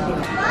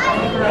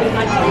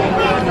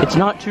 It's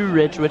not too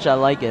rich, which I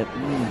like it.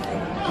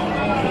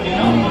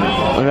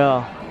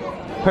 Bro,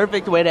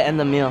 perfect way to end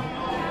the meal.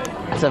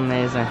 It's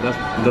amazing.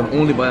 That's the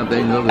only bite I'm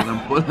taking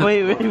over.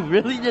 Wait,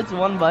 really? Just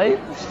one bite?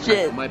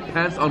 Shit. My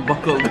pants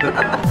unbuckled.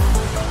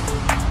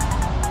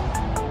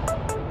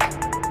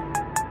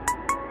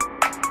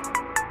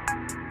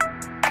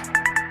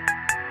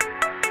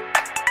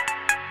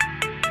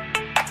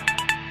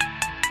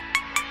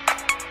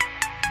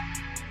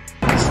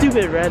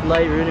 Stupid red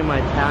light ruining my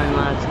time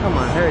lapse. Come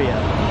on, hurry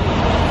up.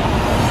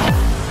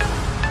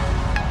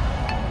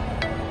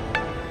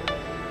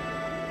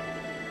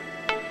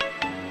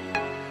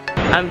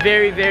 I'm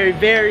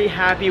very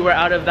happy we're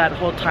out of that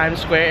whole Times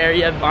Square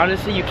area.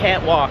 Honestly, you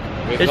can't walk.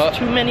 There's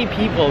too many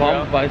people,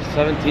 bro. By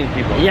 17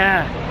 people.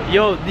 Yeah.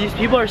 Yo, these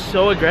people are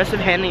so aggressive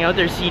handing out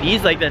their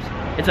CDs like this.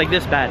 It's like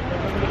this bad.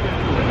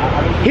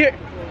 Here.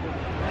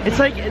 It's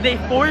like they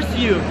force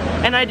you.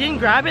 And I didn't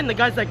grab it and the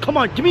guy's like, come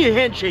on, give me a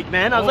handshake,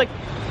 man. I was like,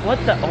 what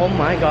the, oh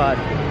my God.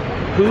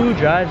 Who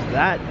drives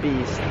that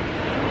beast?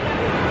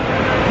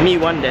 Me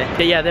one day.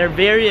 But yeah, they're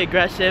very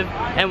aggressive,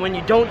 and when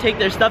you don't take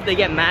their stuff, they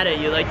get mad at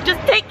you. Like,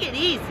 just take it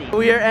easy.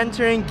 We are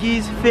entering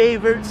Guy's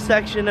favorite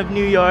section of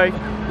New York.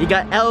 You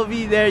got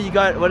LV there. You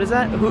got, what is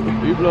that?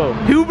 Hublot.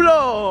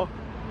 Hublot.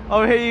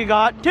 Over here you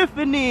got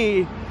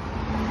Tiffany.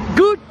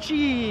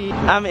 Gucci.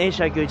 I'm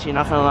Asia Gucci,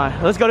 not gonna lie.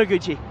 Let's go to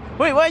Gucci.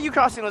 Wait, why are you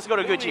crossing? Let's go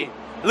to Gucci.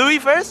 Louis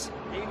first?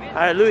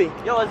 Alright, Louis.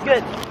 Yo, what's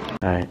good?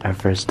 Alright, our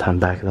first time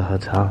back at the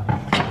hotel.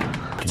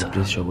 Can you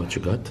please show what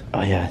you got?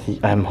 Oh yeah,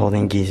 I'm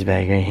holding Guy's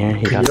bag right here.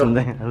 He got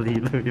something.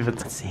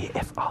 Let's see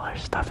if all our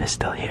stuff is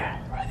still here.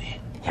 Ready?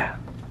 Yeah.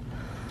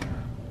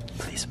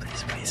 Please,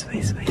 please, please,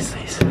 please, please,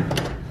 please.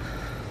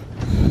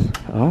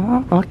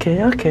 Oh,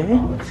 okay, okay.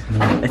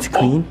 It's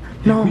clean.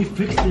 No, we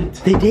fixed it.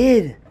 They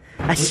did.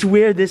 I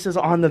swear this is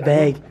on the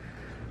bag.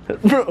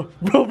 Bro,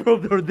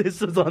 this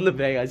was on the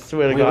bag. I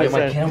swear to God. Wait,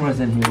 my camera's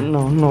in here.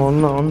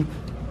 No.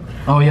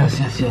 Oh, yes.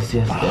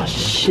 Oh,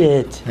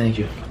 shit. Thank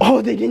you.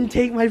 Oh, they didn't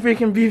take my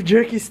freaking beef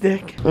jerky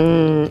stick.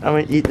 I'm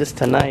gonna eat this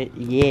tonight.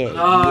 Yeah.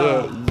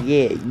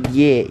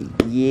 Yo.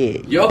 Yeah.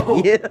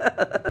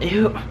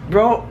 Ew,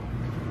 bro.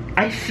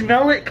 I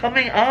smell it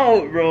coming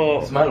out,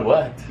 bro. Smell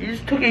what? You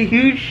just took a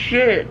huge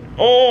shit.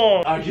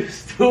 Oh. Are you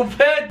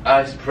stupid?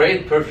 I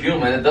sprayed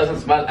perfume and it doesn't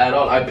smell at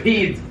all. I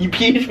peed. You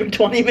peed for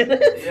 20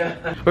 minutes?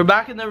 Yeah. We're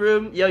back in the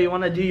room. Yo, you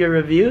wanna do your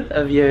review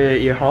of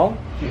your haul?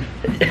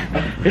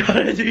 You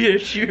wanna do your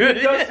shoe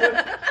review?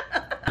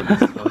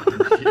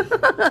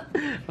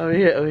 Over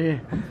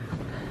here.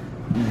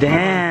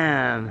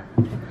 Damn.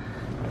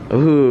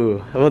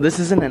 Ooh. Well, this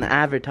isn't an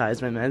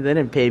advertisement, man. They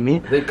didn't pay me.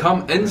 They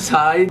come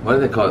inside. What are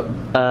they called?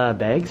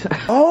 Bags.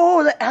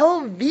 Oh, the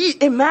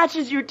LV. It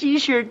matches your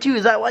t-shirt too.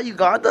 Is that why you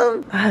got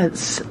them?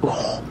 That's.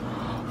 Oh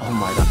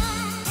my God.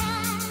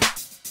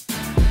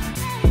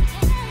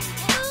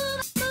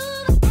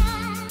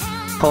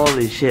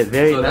 Holy shit,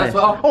 very So nice. that's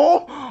all?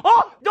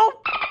 Oh, don't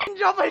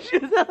drop my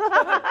shoes.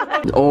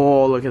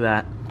 Oh, look at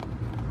that.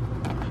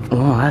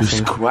 Oh, that's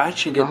You're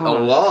scratching it a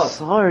lot.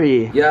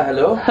 Sorry. Yeah,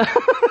 hello?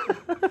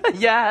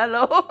 Yeah,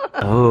 hello.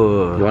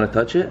 Oh. You want to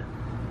touch it?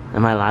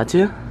 Am I allowed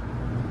to?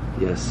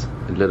 Yes,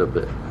 a little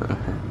bit.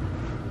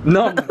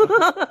 No.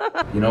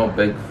 You know,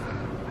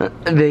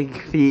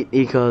 Big feet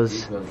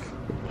equals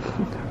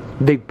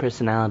big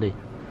personality.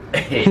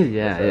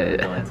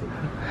 Yeah.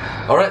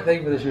 Alright,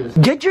 thank you for the shoes.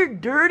 Get your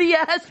dirty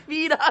ass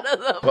feet out of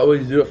them. What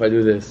would you do if I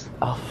do this?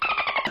 Oh,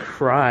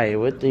 cry.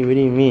 What do you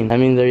mean? I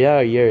mean, they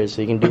are yours,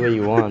 so you can do what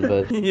you want,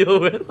 but.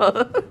 Yo,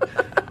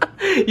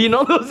 you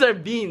know those are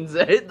beans,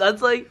 right?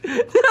 That's like.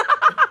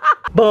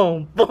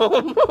 Boom,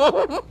 boom.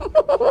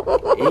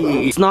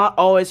 It's not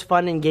always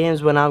fun in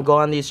games when I go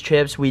on these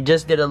trips. We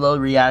just did a little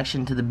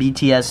reaction to the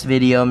BTS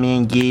video, me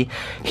and Guy.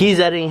 He's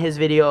editing his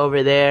video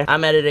over there.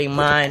 I'm editing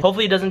mine.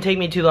 Hopefully it doesn't take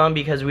me too long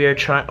because we are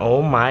trying.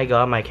 Oh my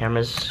God, my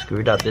camera's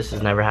screwed up. This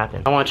has never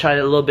happened. I want to try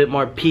a little bit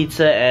more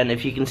pizza, and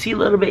if you can see a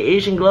little bit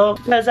Asian glow,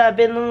 because I've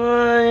been,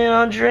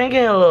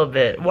 drinking a little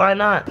bit. Why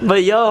not?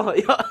 But yo,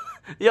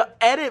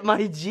 edit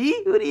my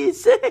G? What are you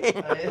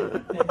saying?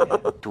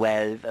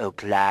 12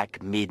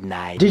 o'clock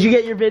midnight. Did you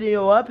get your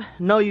video up?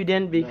 No, you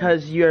didn't,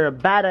 because you're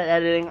bad at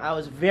editing. I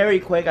was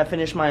very quick. I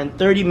finished mine in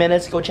 30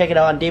 minutes. Go check it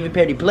out on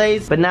DavidParody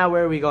Plays. But now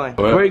where are we going?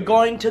 Where? We're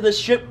going to the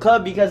strip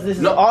club because this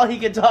is all he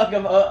can talk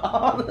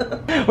about.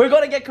 We're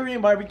going to get Korean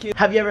barbecue.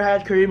 Have you ever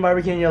had Korean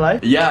barbecue in your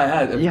life? Yeah, I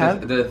had. You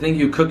have? The thing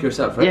you cook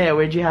yourself, right? Yeah,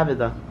 where'd you have it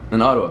though?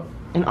 In Ottawa.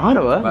 In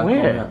Ottawa? Back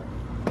Where? home, yeah.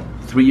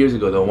 3 years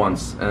ago though,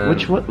 once. And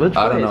Which place?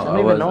 I don't know. I don't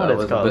even know what it's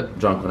I was called. a bit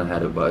drunk when I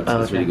had it, but it's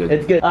Okay. really good.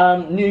 It's good.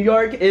 New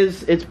York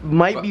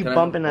might be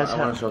bumping as I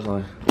want hell. to show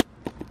something.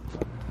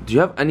 Do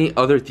you have any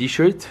other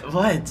t-shirt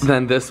What?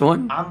 than this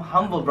one? I'm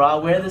humble, bro.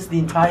 I'll wear this the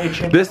entire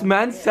trip. This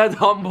man said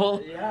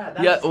humble.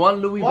 Yeah, Yeah, one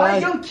Louis Why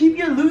bag. you keep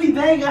your Louis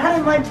bag? I had it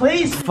in my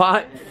place.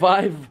 Five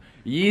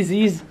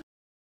Yeezys.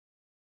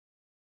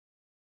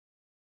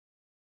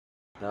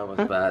 That was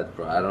bad,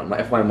 bro. I don't know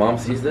if my mom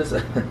sees this.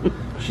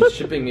 She's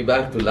shipping me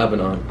back to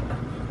Lebanon.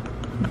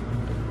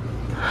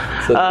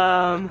 So,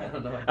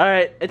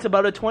 alright, it's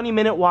about a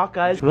 20-minute walk,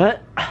 guys.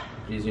 What?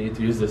 please, you need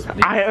to use this.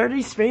 Please. I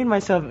already sprayed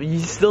myself. You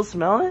still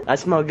smell it? I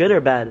smell good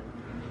or bad?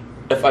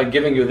 If I'm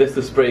giving you this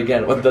to spray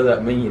again, what does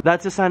that mean?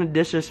 That's a sign of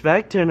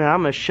disrespect, Turner.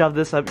 I'm gonna shove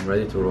this up. I'm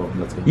ready to roll.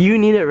 Let's go. You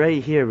need it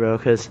right here, bro,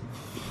 because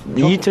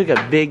you took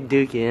a big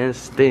dookie and it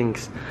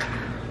stinks.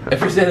 If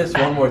you say this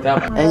one more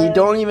time. And you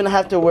don't even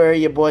have to worry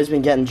your boy's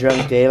been getting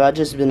drunk, Dave. I've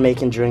just been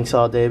making drinks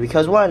all day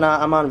because why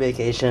not? I'm on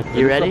vacation.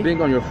 You ready? Stop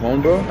being on your phone,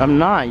 bro. I'm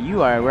not.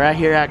 You are. We're out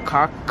here at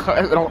Cock.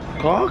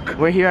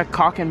 We're here at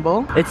Cock and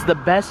Bull. It's the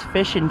best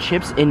fish and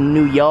chips in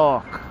New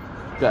York.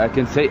 I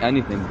can say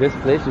anything. This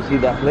place, you see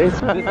that place?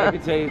 This, I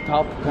could say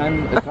top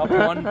 10, top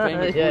 1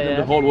 famous food in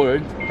the whole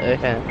world.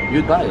 Okay.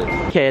 You'd buy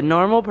it. Okay, a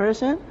normal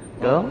person?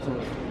 Go.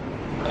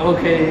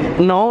 Okay.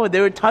 No, they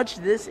would touch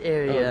this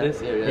area. Oh,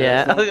 this area.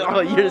 Yeah.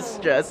 Oh, you're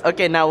stressed.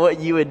 Okay, now what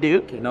you would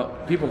do? Okay, now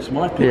people are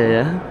smart people.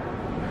 Yeah.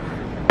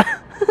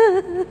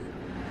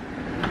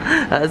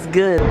 That's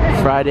good.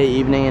 Friday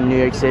evening in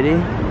New York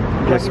City.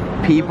 Just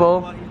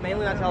people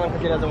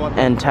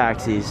and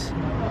taxis.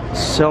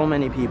 So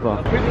many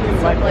people.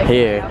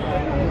 Here.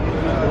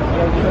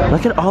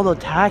 Look at all the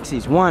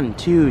taxis. 1,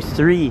 2,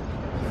 3,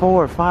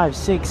 4, 5,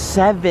 6,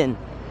 7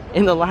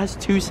 in the last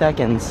 2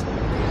 seconds.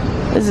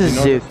 This is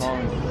zooked.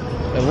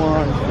 The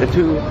 1, the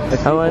 2, the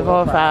 3,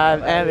 4,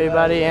 5.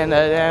 Everybody in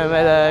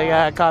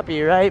the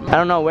copyright. I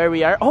don't know where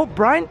we are. Oh,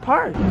 Bryant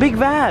Park. Big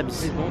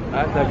Vabs. Don't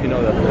act like you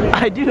know that.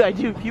 I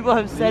do. People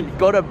have said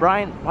go to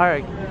Bryant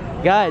Park.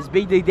 Guys,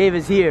 Big Dick Dave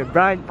is here.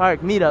 Bryant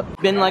Park meetup.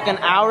 Been like an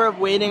hour of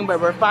waiting,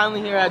 but we're finally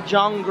here at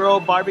Jong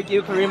Grove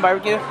Barbecue, Korean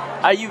barbecue.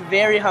 Are you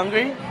very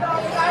hungry?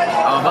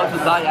 I'm about to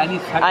die. I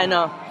need I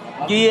know.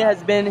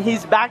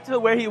 He's back to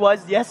where he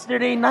was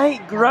yesterday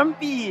night.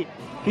 Grumpy.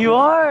 You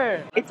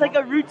are. It's like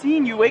a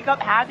routine. You wake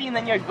up happy and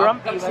then you're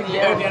grumpy.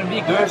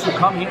 Airbnb girls who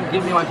come here and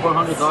give me like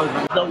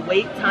 $400. The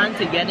wait time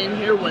to get in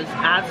here was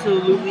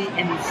absolutely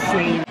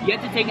insane. You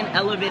had to take an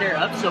elevator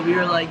up, so we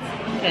were like,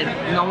 okay,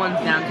 no one's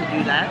down to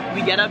do that.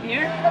 We get up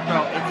here,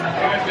 bro,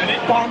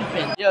 it's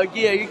bumping. Yo,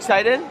 Guy, are you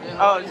excited?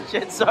 Oh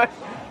shit, sorry.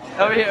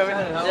 Over here.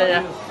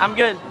 Yeah. I'm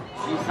good.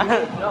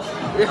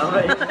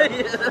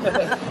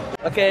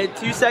 Okay,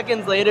 2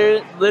 seconds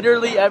later,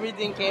 literally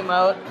everything came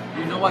out.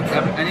 You know what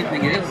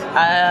anything is?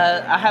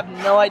 I have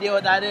no idea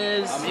what that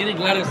is. I'm eating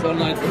lettuce all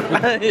night.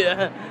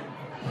 Yeah.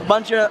 A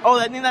bunch of,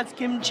 I think that's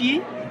kimchi.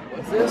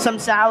 What's this? Some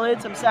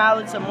salad,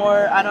 some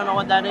more, I don't know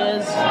what that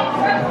is.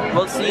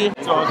 We'll see.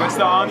 So that's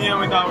the onion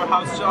with our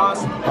house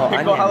sauce,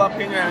 pickle,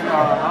 jalapeno, and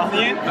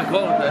onion.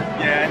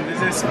 Yeah, and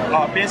this is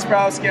bean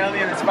sprouts,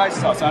 scallion, and spicy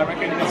sauce. I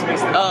reckon this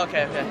is Oh,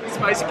 okay.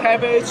 spicy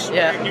cabbage,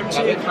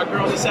 kimchi,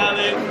 macaroni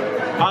salad,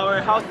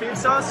 our house beef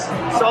sauce,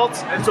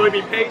 salt, and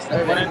soybean paste,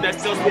 and then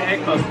that's just the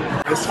egg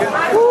custard. It's good.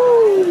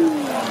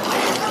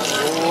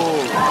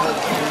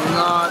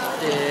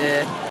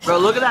 Nothing. Bro,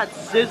 look at that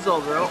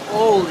sizzle, bro.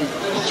 Holy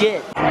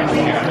shit.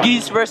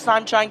 Guy's first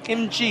time trying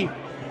kimchi.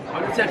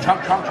 What is that?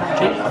 Chomp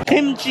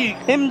cheese?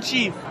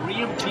 Kimchi.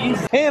 Real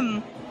cheese?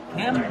 Chi.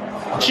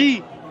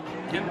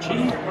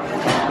 Kimchi?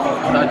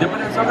 Dip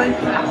it in something?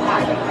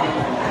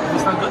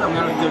 It's not good, I'm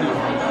gonna do it.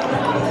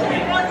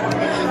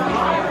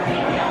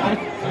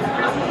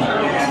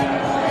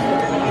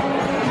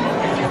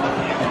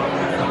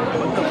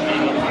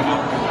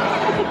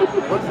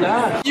 What's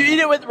that? You eat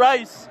it with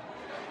rice.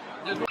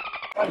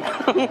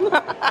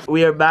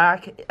 We are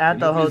back at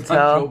the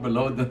hotel.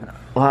 Below the,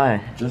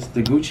 Why? just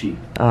the Gucci.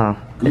 Oh,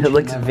 Gucci it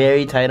looks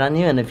very tight on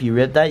you, and if you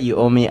rip that, you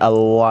owe me a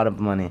lot of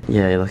money.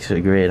 Yeah, it looks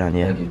great on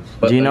you. Thank you.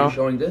 But do you are know? you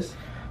showing this?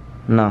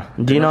 No.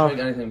 Do you I'm know? not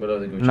showing anything below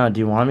the Gucci. No. Do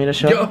you want me to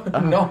show? Yo,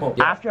 no.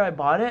 After I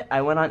bought it,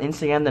 I went on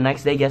Instagram the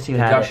next day. Guess who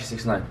had Gosh, it?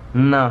 6'9".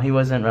 No, he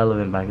wasn't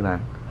relevant back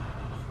then.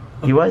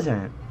 He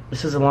wasn't.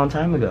 This was a long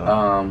time ago.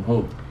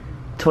 Who?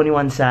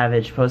 21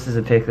 Savage posted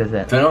a pic with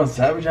it. 21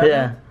 Savage?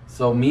 Yeah.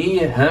 So me,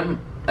 him,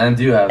 and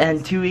you have.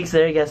 And 2 weeks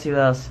later, guess who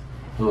else?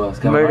 Who else?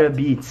 Kevin Murder Hart?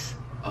 Beats.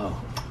 Oh,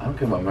 I don't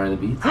care about Murder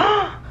Beats.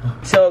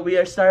 So we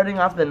are starting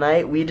off the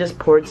night. We just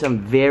poured some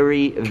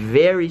very,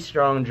 very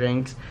strong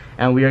drinks,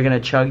 and we are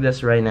gonna chug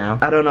this right now.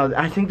 I don't know.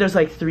 I think there's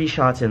like 3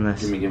 shots in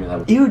this. Give me that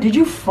one. Ew, did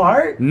you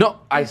fart? No,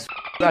 I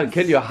I'll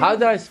kill you. How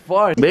did I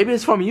fart? Maybe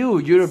it's from you.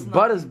 Your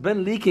butt has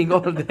been leaking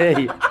all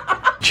day.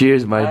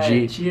 Cheers, my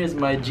G. Cheers,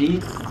 my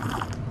G.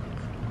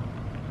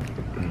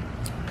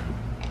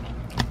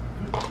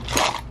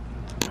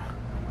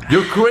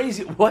 You're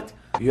crazy. What?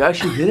 You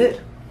actually did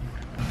it?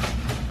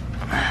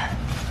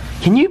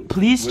 Can you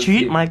please We'll treat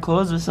see. my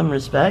clothes with some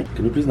respect?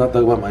 Can you please not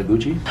talk about my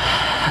Gucci?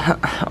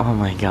 Oh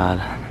my god.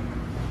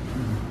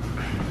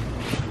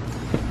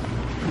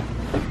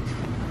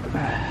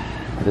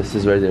 This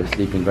is where they're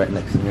sleeping, right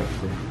next to me.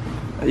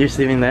 You're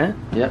sleeping there?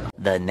 Yeah.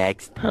 The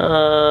next. I'm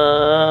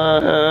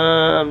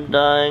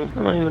dying.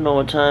 I don't even know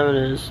what time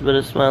it is, but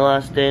it's my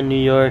last day in New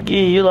York.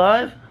 Gee, you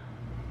live?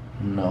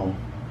 No.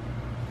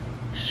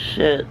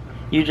 Shit.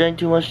 You drank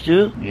too much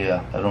too?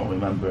 Yeah, I don't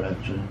remember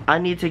actually. I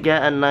need to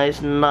get a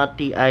nice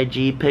naughty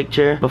IG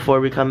picture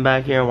before we come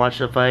back here and watch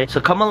the fight. So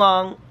come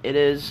along. It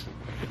is...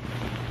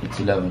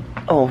 It's 11.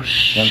 Oh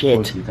shit.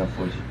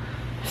 10:40.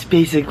 It's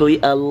basically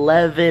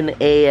 11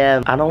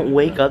 a.m. I don't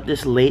wake up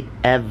this late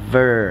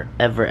ever.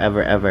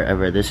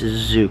 Ever. This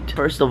is zooked.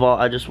 First of all,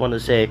 I just want to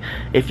say,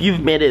 if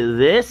you've made it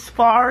this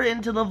far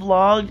into the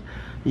vlog,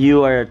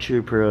 you are a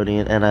true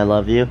Parodian, and I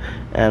love you.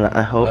 And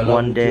I hope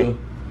one day...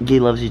 Guy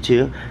loves you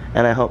too,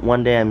 and I hope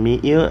one day I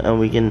meet you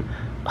and we can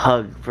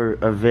hug for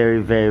a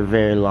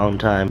very long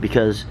time,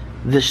 because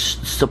this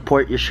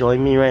support you're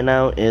showing me right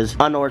now is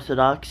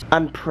unorthodox,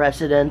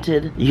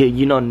 unprecedented.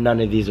 You know none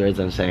of these words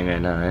I'm saying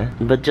right now, eh?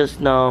 But just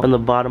know from the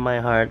bottom of my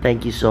heart,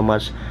 thank you so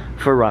much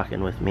for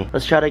rocking with me.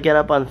 Let's try to get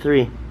up on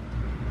 3.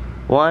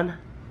 1,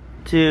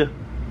 2,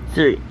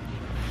 3.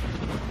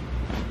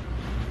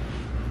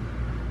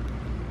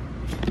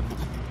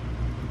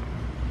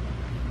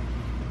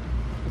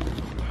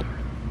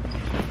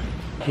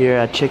 Here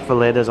at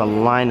Chick-fil-A, there's a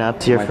lineup.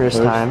 It's your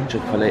first time.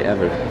 Chick-fil-A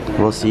ever.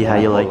 We'll see how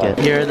you like it.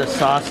 Here are the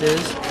sauces.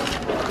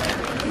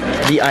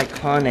 The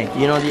iconic.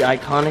 You know the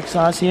iconic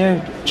sauce here?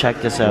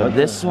 Check this out.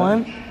 This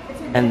one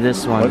and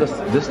this one.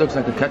 This looks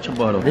like a ketchup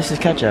bottle. This is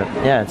ketchup.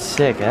 Yeah, it's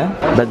sick, eh?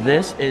 But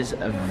this is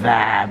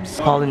Vabs.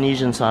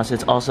 Polynesian sauce.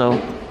 It's also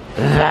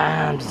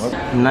Vamps.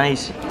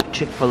 Nice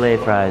Chick-fil-A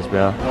fries,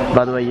 bro.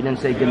 By the way, you didn't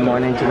say good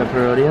morning to the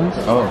Parodians?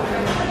 Oh.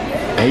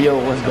 Hey yo,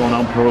 what's going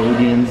on,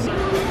 Parodians?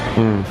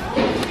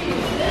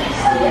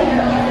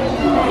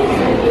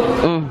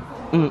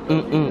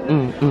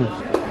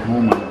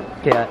 Oh my.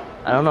 Okay,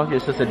 I don't know if you're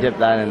supposed to dip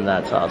that in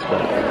that sauce,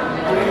 but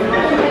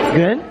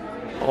good?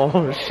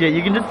 Oh shit,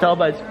 you can just tell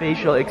by his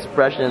facial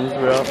expressions,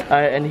 bro.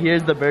 Alright, and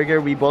here's the burger.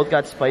 We both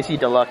got spicy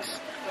deluxe.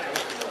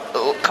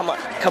 Oh, come on,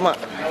 come on.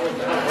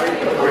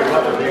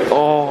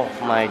 Oh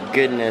my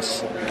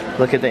goodness.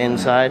 Look at the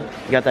inside.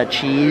 You got that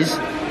cheese,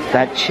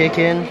 that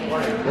chicken.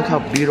 Look how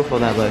beautiful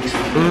that looks.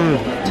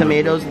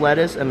 Tomatoes,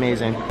 lettuce,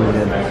 amazing.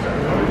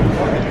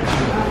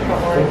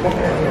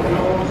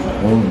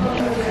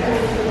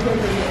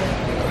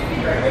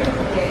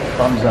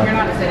 Thumbs up.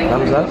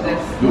 Thumbs up?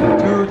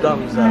 2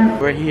 thumbs up.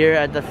 We're here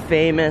at the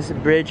famous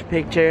bridge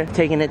picture,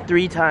 taking it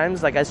 3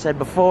 times, like I said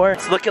before.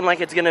 It's looking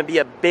like it's gonna be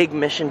a big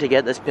mission to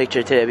get this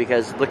picture today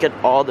because look at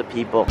all the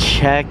people.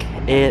 Check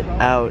it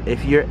out.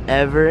 If you're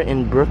ever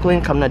in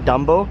Brooklyn, come to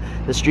Dumbo.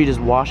 The street is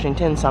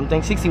Washington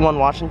something, 61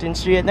 Washington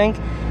Street, I think.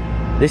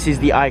 This is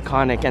the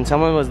iconic, and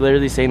someone was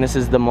literally saying this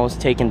is the most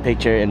taken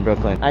picture in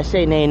Brooklyn. I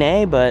say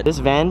nay, but this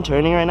van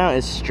turning right now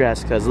is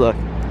stressed because look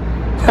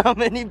how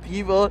many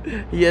people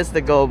he has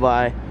to go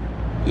by.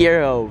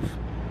 You're over.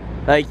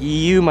 Like,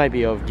 you might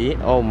be Ovgi.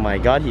 Oh my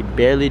god, he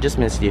barely just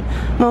missed you.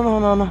 No, no,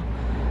 no, no.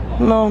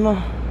 No, no.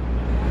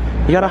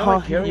 You gotta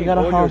honk. You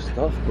gotta honk. Your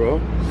stuff,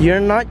 bro. You're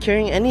not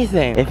carrying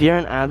anything. If you're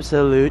an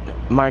absolute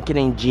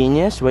marketing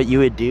genius, what you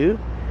would do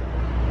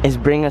is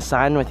bring a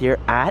sign with your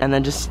at and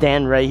then just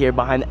stand right here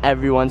behind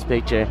everyone's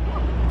picture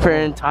for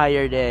an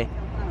entire day.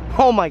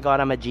 Oh my god,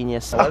 I'm a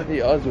genius. What are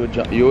the odds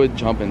you would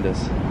jump in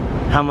this?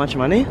 How much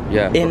money?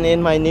 Yeah.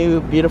 In my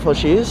new beautiful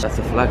shoes? That's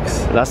a flex.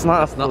 That's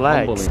not a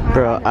flex. Humbling.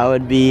 Bro, I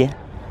would be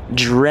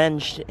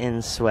drenched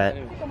in sweat.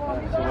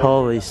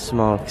 Holy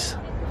smokes.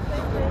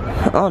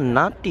 Oh,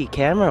 not the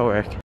camera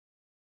work.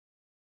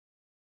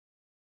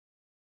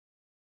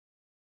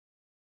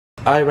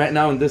 Right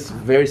now in this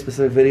very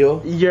specific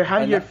video, You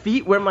have your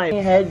feet where my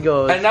head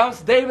goes.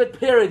 announce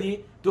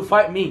DavidParody to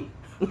fight me.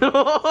 You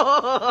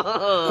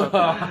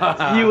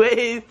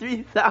weigh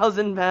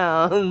 3,000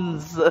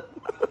 pounds.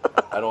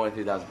 I don't weigh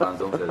 3,000 pounds,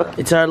 don't say that.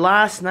 It's our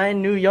last night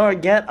in New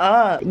York. Get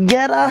up.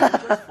 Get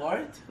up.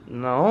 Fart?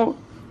 No.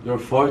 Your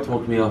fart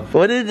woke me up.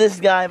 What did this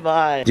guy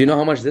buy? Do you know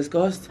how much this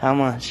cost? How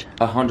much?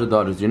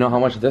 $100. Do you know how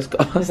much this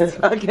cost?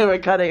 Okay, we're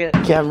cutting it.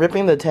 Okay, I'm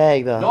ripping the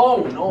tag though.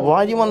 No.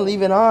 Why do you want to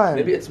leave it on?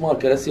 Maybe it's small.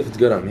 Okay, let's see if it's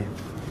good on me.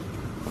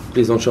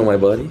 Please don't show my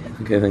body.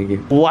 Okay, thank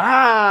you.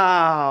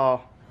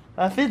 Wow.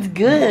 That fits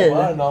good.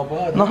 Not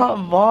bad.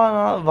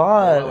 Not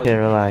bad. Okay,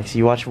 relax.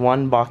 You watch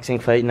one boxing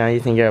fight, now you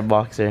think you're a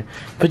boxer.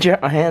 Put your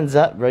hands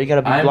up, bro. You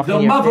gotta be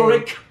blocking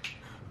your face.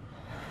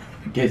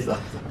 Okay, stop.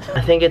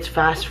 I think it's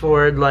fast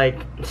forward like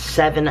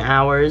 7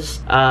 hours.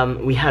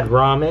 We had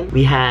ramen.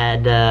 We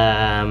had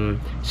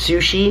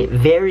sushi.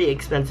 Very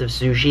expensive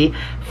sushi.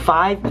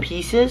 5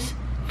 pieces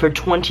for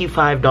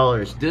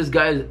 $25. This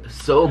guy is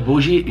so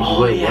bougie.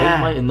 Oh, Wait,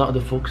 yeah. why am I not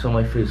the focus on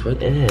my face?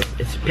 What? It is.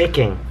 It's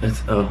picking.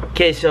 It's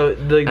Okay, so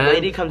the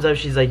lady comes up.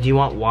 She's like, "Do you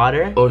want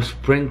water?" or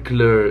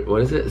sprinkler.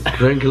 What is it?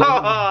 Sprinkler.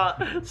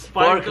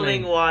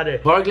 Sparkling water.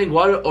 Sparkling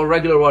water or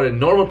regular water.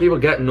 Normal people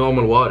get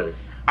normal water.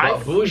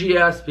 But bougie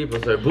ass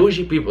people, sir.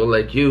 Bougie people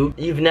like you.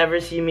 You've never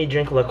seen me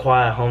drink La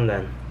Croix at home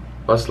then?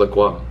 What's La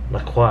Croix?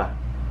 La Croix.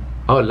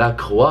 Oh, La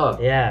Croix.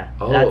 Yeah,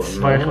 Oh, that's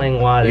sparkling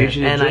no. water.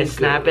 Usually And I drink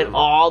snap it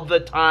all the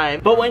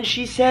time. But when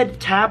she said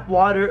tap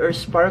water or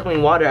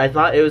sparkling water, I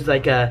thought it was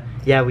like a,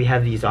 yeah, we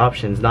have these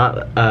options,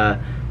 not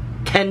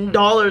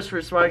 $10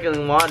 for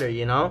sparkling water,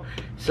 you know?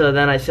 So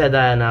then I said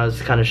that and I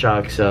was kind of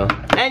shocked, so.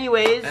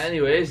 Anyways,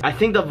 I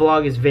think the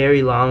vlog is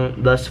very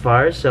long thus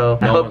far, so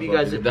I hope you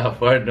guys... that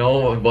far,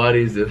 no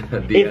body's at the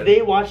If end.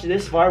 they watch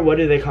this far, what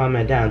do they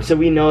comment down? So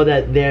we know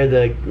that they're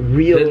the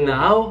real... Then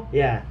now?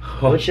 Yeah.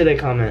 What should they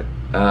comment?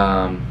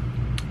 How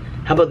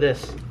about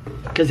this?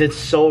 Because it's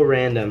so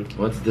random.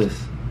 What's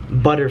this?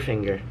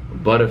 Butterfinger.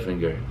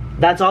 Butterfinger.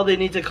 That's all they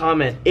need to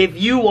comment. If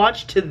you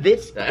watch to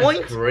this That's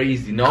point...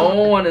 crazy.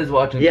 No one is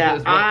watching Yeah,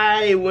 this.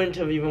 I wouldn't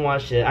have even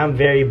watched it. I'm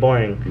very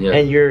boring. Yeah.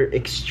 And you're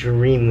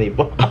extremely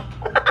boring.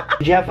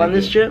 Did you have fun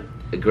this trip?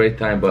 A great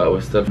time, but we're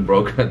stuff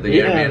broke at the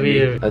Yeah,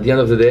 Airbnb. At the end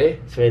of the day,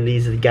 So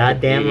Lee's a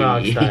goddamn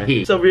rock star.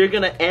 So we're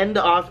gonna end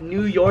off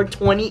New York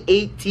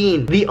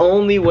 2018. The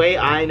only way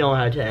I know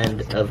how to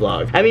end a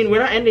vlog. I mean,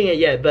 we're not ending it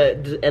yet,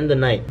 but to end the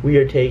night. We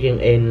are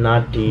taking a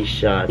naughty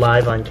shot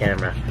live on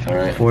camera.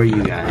 Alright. For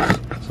you guys.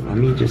 So let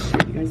me just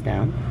sit you guys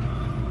down.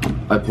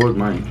 I poured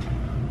mine.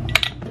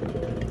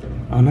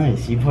 Oh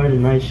nice, you poured a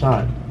nice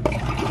shot.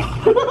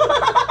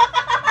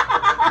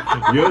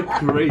 You're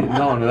crazy.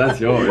 No, that's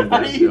yours.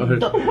 That's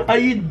yours. Are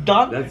you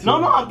dumb? That's No,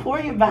 yours. I'm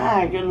pouring it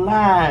back.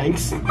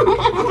 Relax.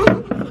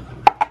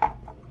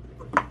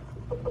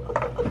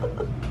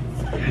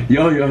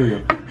 Yo. You want me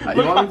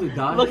to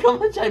die? Look how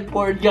much I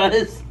poured,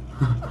 guys.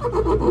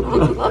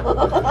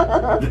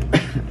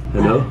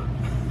 Hello?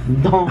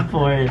 Don't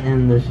pour it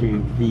in the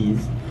shoe,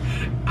 please.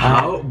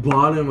 How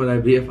bottom would I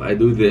be if I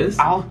do this?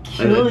 I'll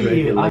kill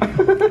you.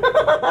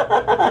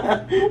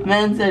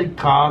 Man said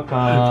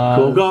caca.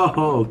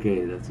 Coca.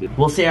 Okay, that's good.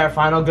 We'll say our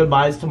final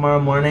goodbyes tomorrow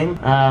morning.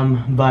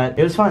 But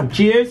it was fun.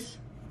 Cheers.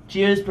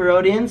 Cheers,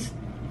 Parodians.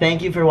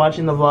 Thank you for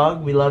watching the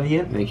vlog. We love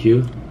you. Thank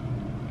you.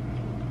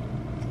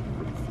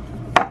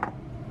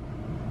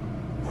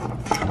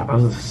 That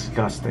was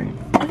disgusting.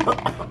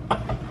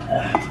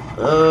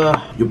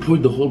 You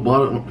poured the whole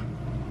bottle.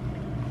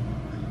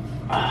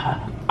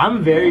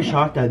 I'm very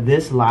shocked that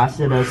this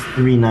lasted us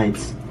 3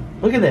 nights.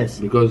 Look at this.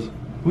 Because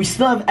we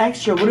still have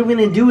extra. What are we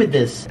gonna do with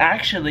this?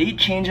 Actually,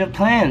 change of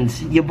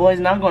plans. Your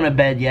boy's not going to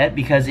bed yet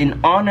because in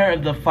honor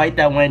of the fight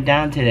that went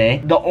down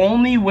today, the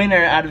only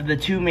winner out of the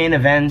 2 main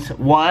events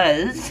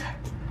was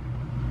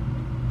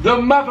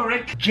the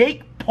Maverick.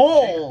 Jake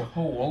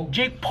Paul.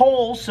 Jake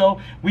Paul.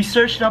 So we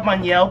searched up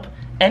on Yelp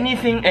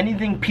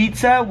anything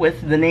pizza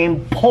with the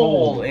name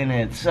Paul in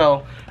it.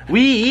 So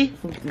we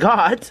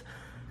got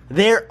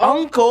their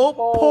Uncle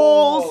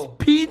Paul's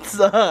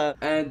Pizza.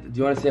 And do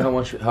you want to say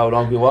how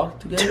long we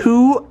walked together?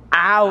 2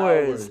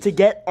 hours to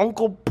get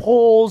Uncle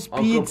Paul's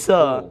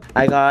Pizza. Paul.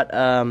 I got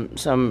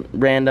some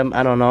random,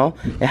 I don't know.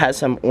 It has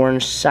some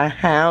orange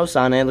sauce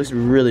on it. It looks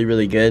really,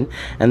 really good.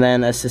 And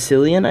then a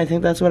Sicilian, I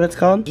think that's what it's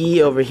called.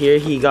 E over here,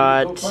 he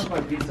got. Don't touch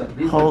my pizza,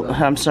 please.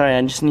 I'm sorry,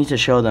 I just need to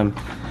show them.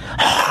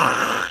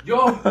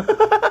 Yo.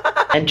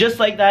 And just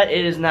like that,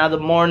 it is now the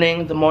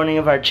morning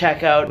of our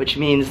checkout, which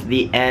means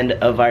the end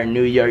of our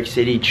New York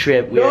City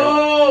trip.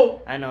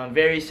 No! I know, I'm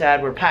very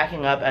sad. We're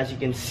packing up, as you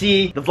can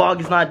see. The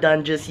vlog is not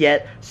done just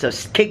yet, so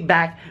kick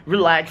back,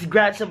 relax,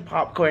 grab some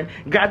popcorn,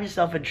 grab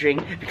yourself a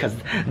drink, because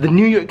the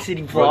New York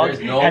City vlog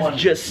has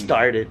just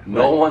started.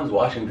 No one's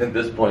watching at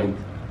this point.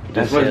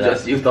 This one's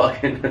just you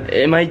talking.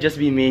 It might just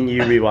be me and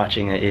you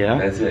rewatching it, yeah?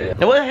 That's it.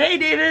 Yeah. Well, hey,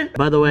 David!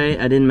 By the way,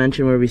 I didn't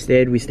mention where we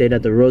stayed. We stayed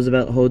at the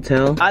Roosevelt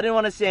Hotel. I didn't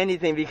want to say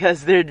anything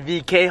because there'd be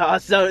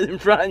chaos out in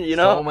front, you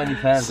know? So many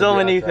fans. So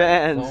many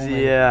fans. So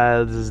many.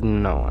 Yeah, there's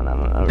no one.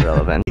 I'm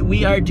irrelevant.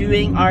 We are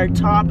doing our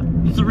top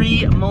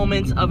 3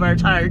 moments of our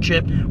entire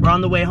trip. We're on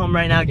the way home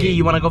right now. Okay. Gee,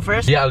 you want to go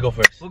first? Yeah, I'll go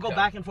first. We'll go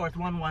back and forth.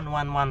 One.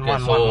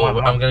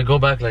 I'm gonna go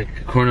back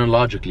like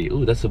chronologically.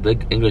 Ooh, that's a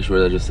big English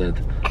word I just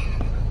said.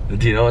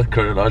 Do you know what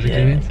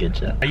chronologically means? Good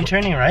job. Are you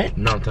turning right?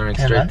 No, I'm turning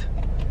straight.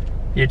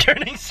 You're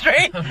turning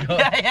straight?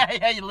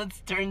 Yeah, let's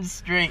turn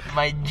straight,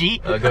 my G.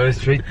 I'll go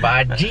straight,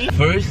 my G.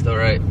 First,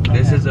 alright,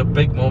 this is a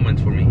big moment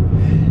for me.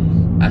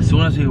 As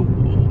soon as we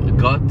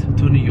got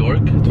to New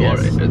York, to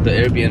the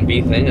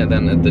Airbnb thing, and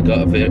then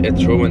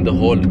it ruined the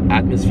whole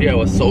atmosphere. I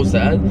was so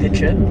sad. Good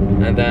trip.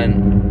 And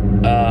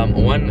then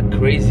one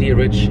crazy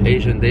rich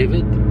Asian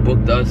David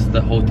booked us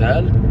the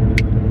hotel.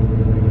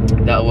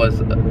 That was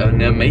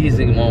an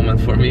amazing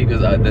moment for me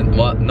because I did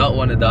not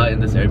want to die in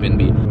this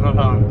Airbnb. No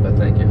problem. But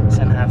thank you.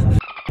 Send half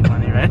the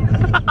money, right?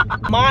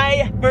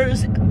 My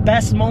first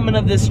best moment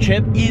of this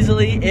trip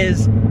easily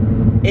is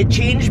it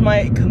changed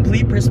my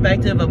complete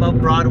perspective about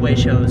Broadway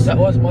shows. That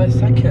was my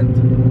second.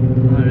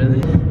 Oh,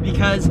 really?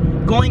 Because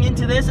going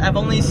into this, I've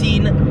only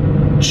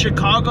seen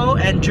Chicago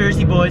and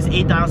Jersey Boys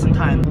 8,000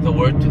 times. The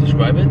word to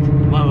describe it?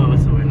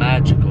 What's the word?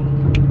 Magical.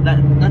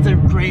 That's a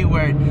great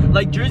word.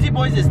 Like Jersey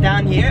Boys is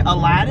down here,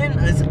 Aladdin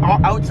is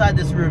outside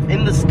this roof,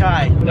 in the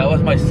sky. That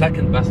was my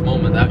second best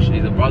moment actually,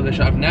 the Broadway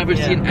show. I've never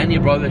seen any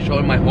Broadway show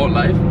in my whole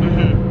life.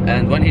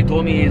 And when he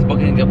told me he's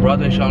booking a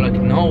Broadway show, I'm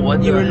like, no,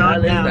 what the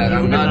hell is that?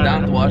 I'm not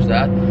down to watch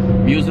that.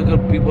 Musical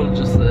people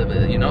just,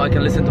 you know, I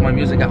can listen to my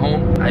music at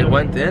home. I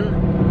went in.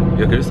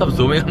 Yo, can you stop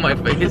zooming on my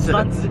face?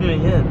 Stop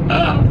zooming in.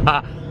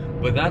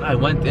 But then I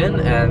went in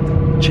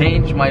and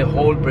changed my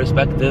whole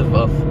perspective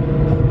of,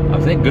 I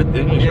think, good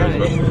English.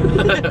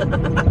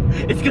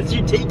 It's because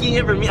you're taking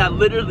it from me. I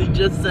literally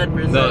just said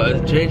perspective. No,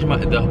 it changed my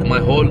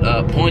whole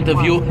point of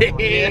view.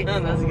 Yeah,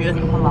 that's good.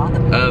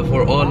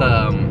 For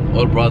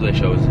all Broadway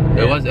shows.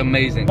 It was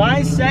amazing.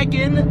 My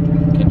second.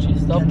 Can she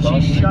stop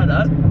talking? She shut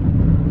up.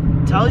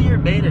 Tell your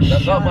bae to shut up.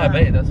 That's not my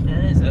bae. That's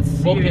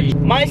serious.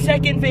 My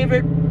second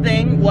favorite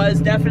thing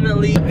was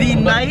definitely the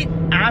night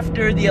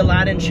after the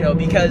Aladdin show,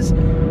 because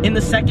in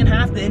the second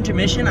half, the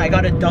intermission, I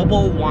got a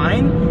double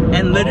wine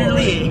and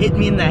literally it hit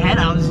me in the head.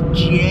 I was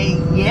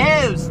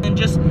jazzed. And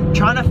just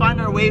trying to find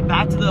our way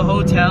back to the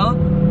hotel,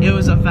 it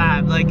was a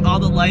vibe. Like all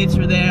the lights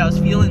were there. I was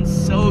feeling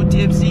so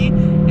tipsy.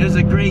 It was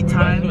a great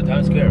time. We were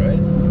Times Square, right?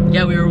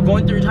 Yeah, we were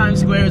going through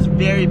Times Square. It was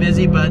very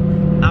busy, but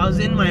I was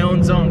in my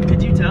own zone.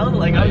 Could you tell?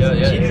 Like I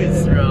was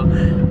juiced, bro.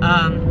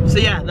 So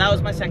yeah, that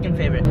was my second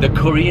favorite. The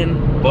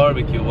Korean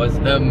barbecue was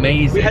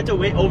amazing. We had to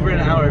wait over an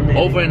hour, maybe.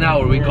 Over an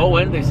hour. We go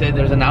in, they say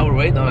there's an hour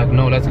wait. I'm like,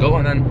 no, let's go.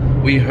 And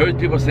then we heard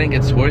people saying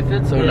it's worth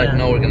it, so we're like,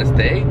 no, we're gonna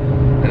stay.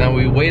 And then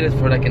we waited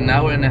for like an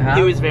hour and a half.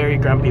 He was very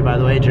grumpy, by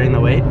the way, during the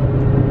wait.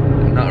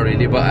 Not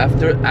really, but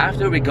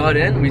after we got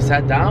in, we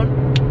sat down.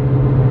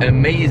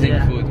 Amazing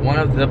food. One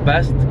of the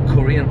best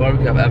Korean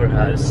barbecue I've ever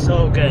had. It was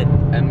so good.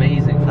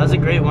 Amazing. That was a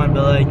great one,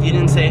 but like you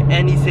didn't say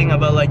anything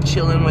about like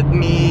chilling with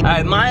me.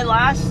 Alright, my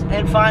last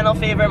and final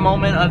favorite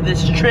moment of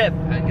this trip.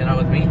 Hanging out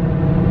with me?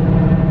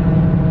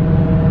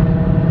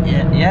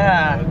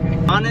 Yeah.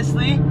 Okay.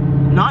 Honestly,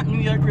 Not New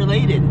York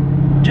related.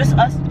 Just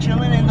us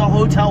chilling in the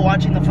hotel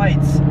watching the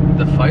fights.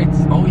 The fights?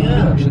 Oh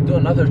yeah, we should do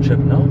another trip,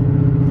 no?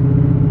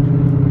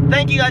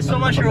 Thank you guys so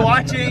much for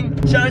watching.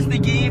 Shout out to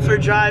Guy for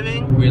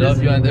driving. We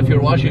love you, and if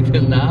you're watching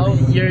till now,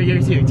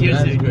 you're too.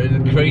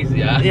 That's crazy,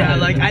 yeah. Yeah,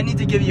 like I need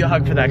to give you a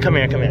hug for that. Come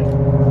here, come here.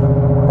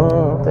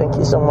 Thank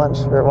you so much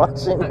for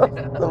watching the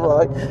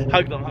vlog.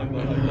 Hug them.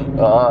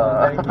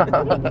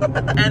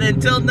 And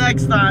until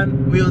next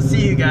time, we will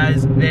see you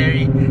guys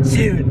very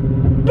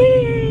soon.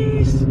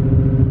 Peace.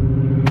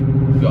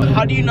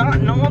 How do you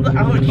not know the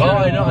outro? Oh,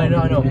 I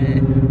know.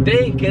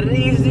 Take it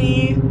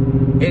easy.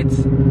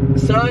 It's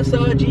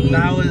Sasaji.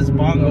 That was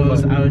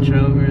Bongo's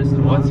outro versus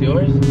what's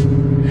yours?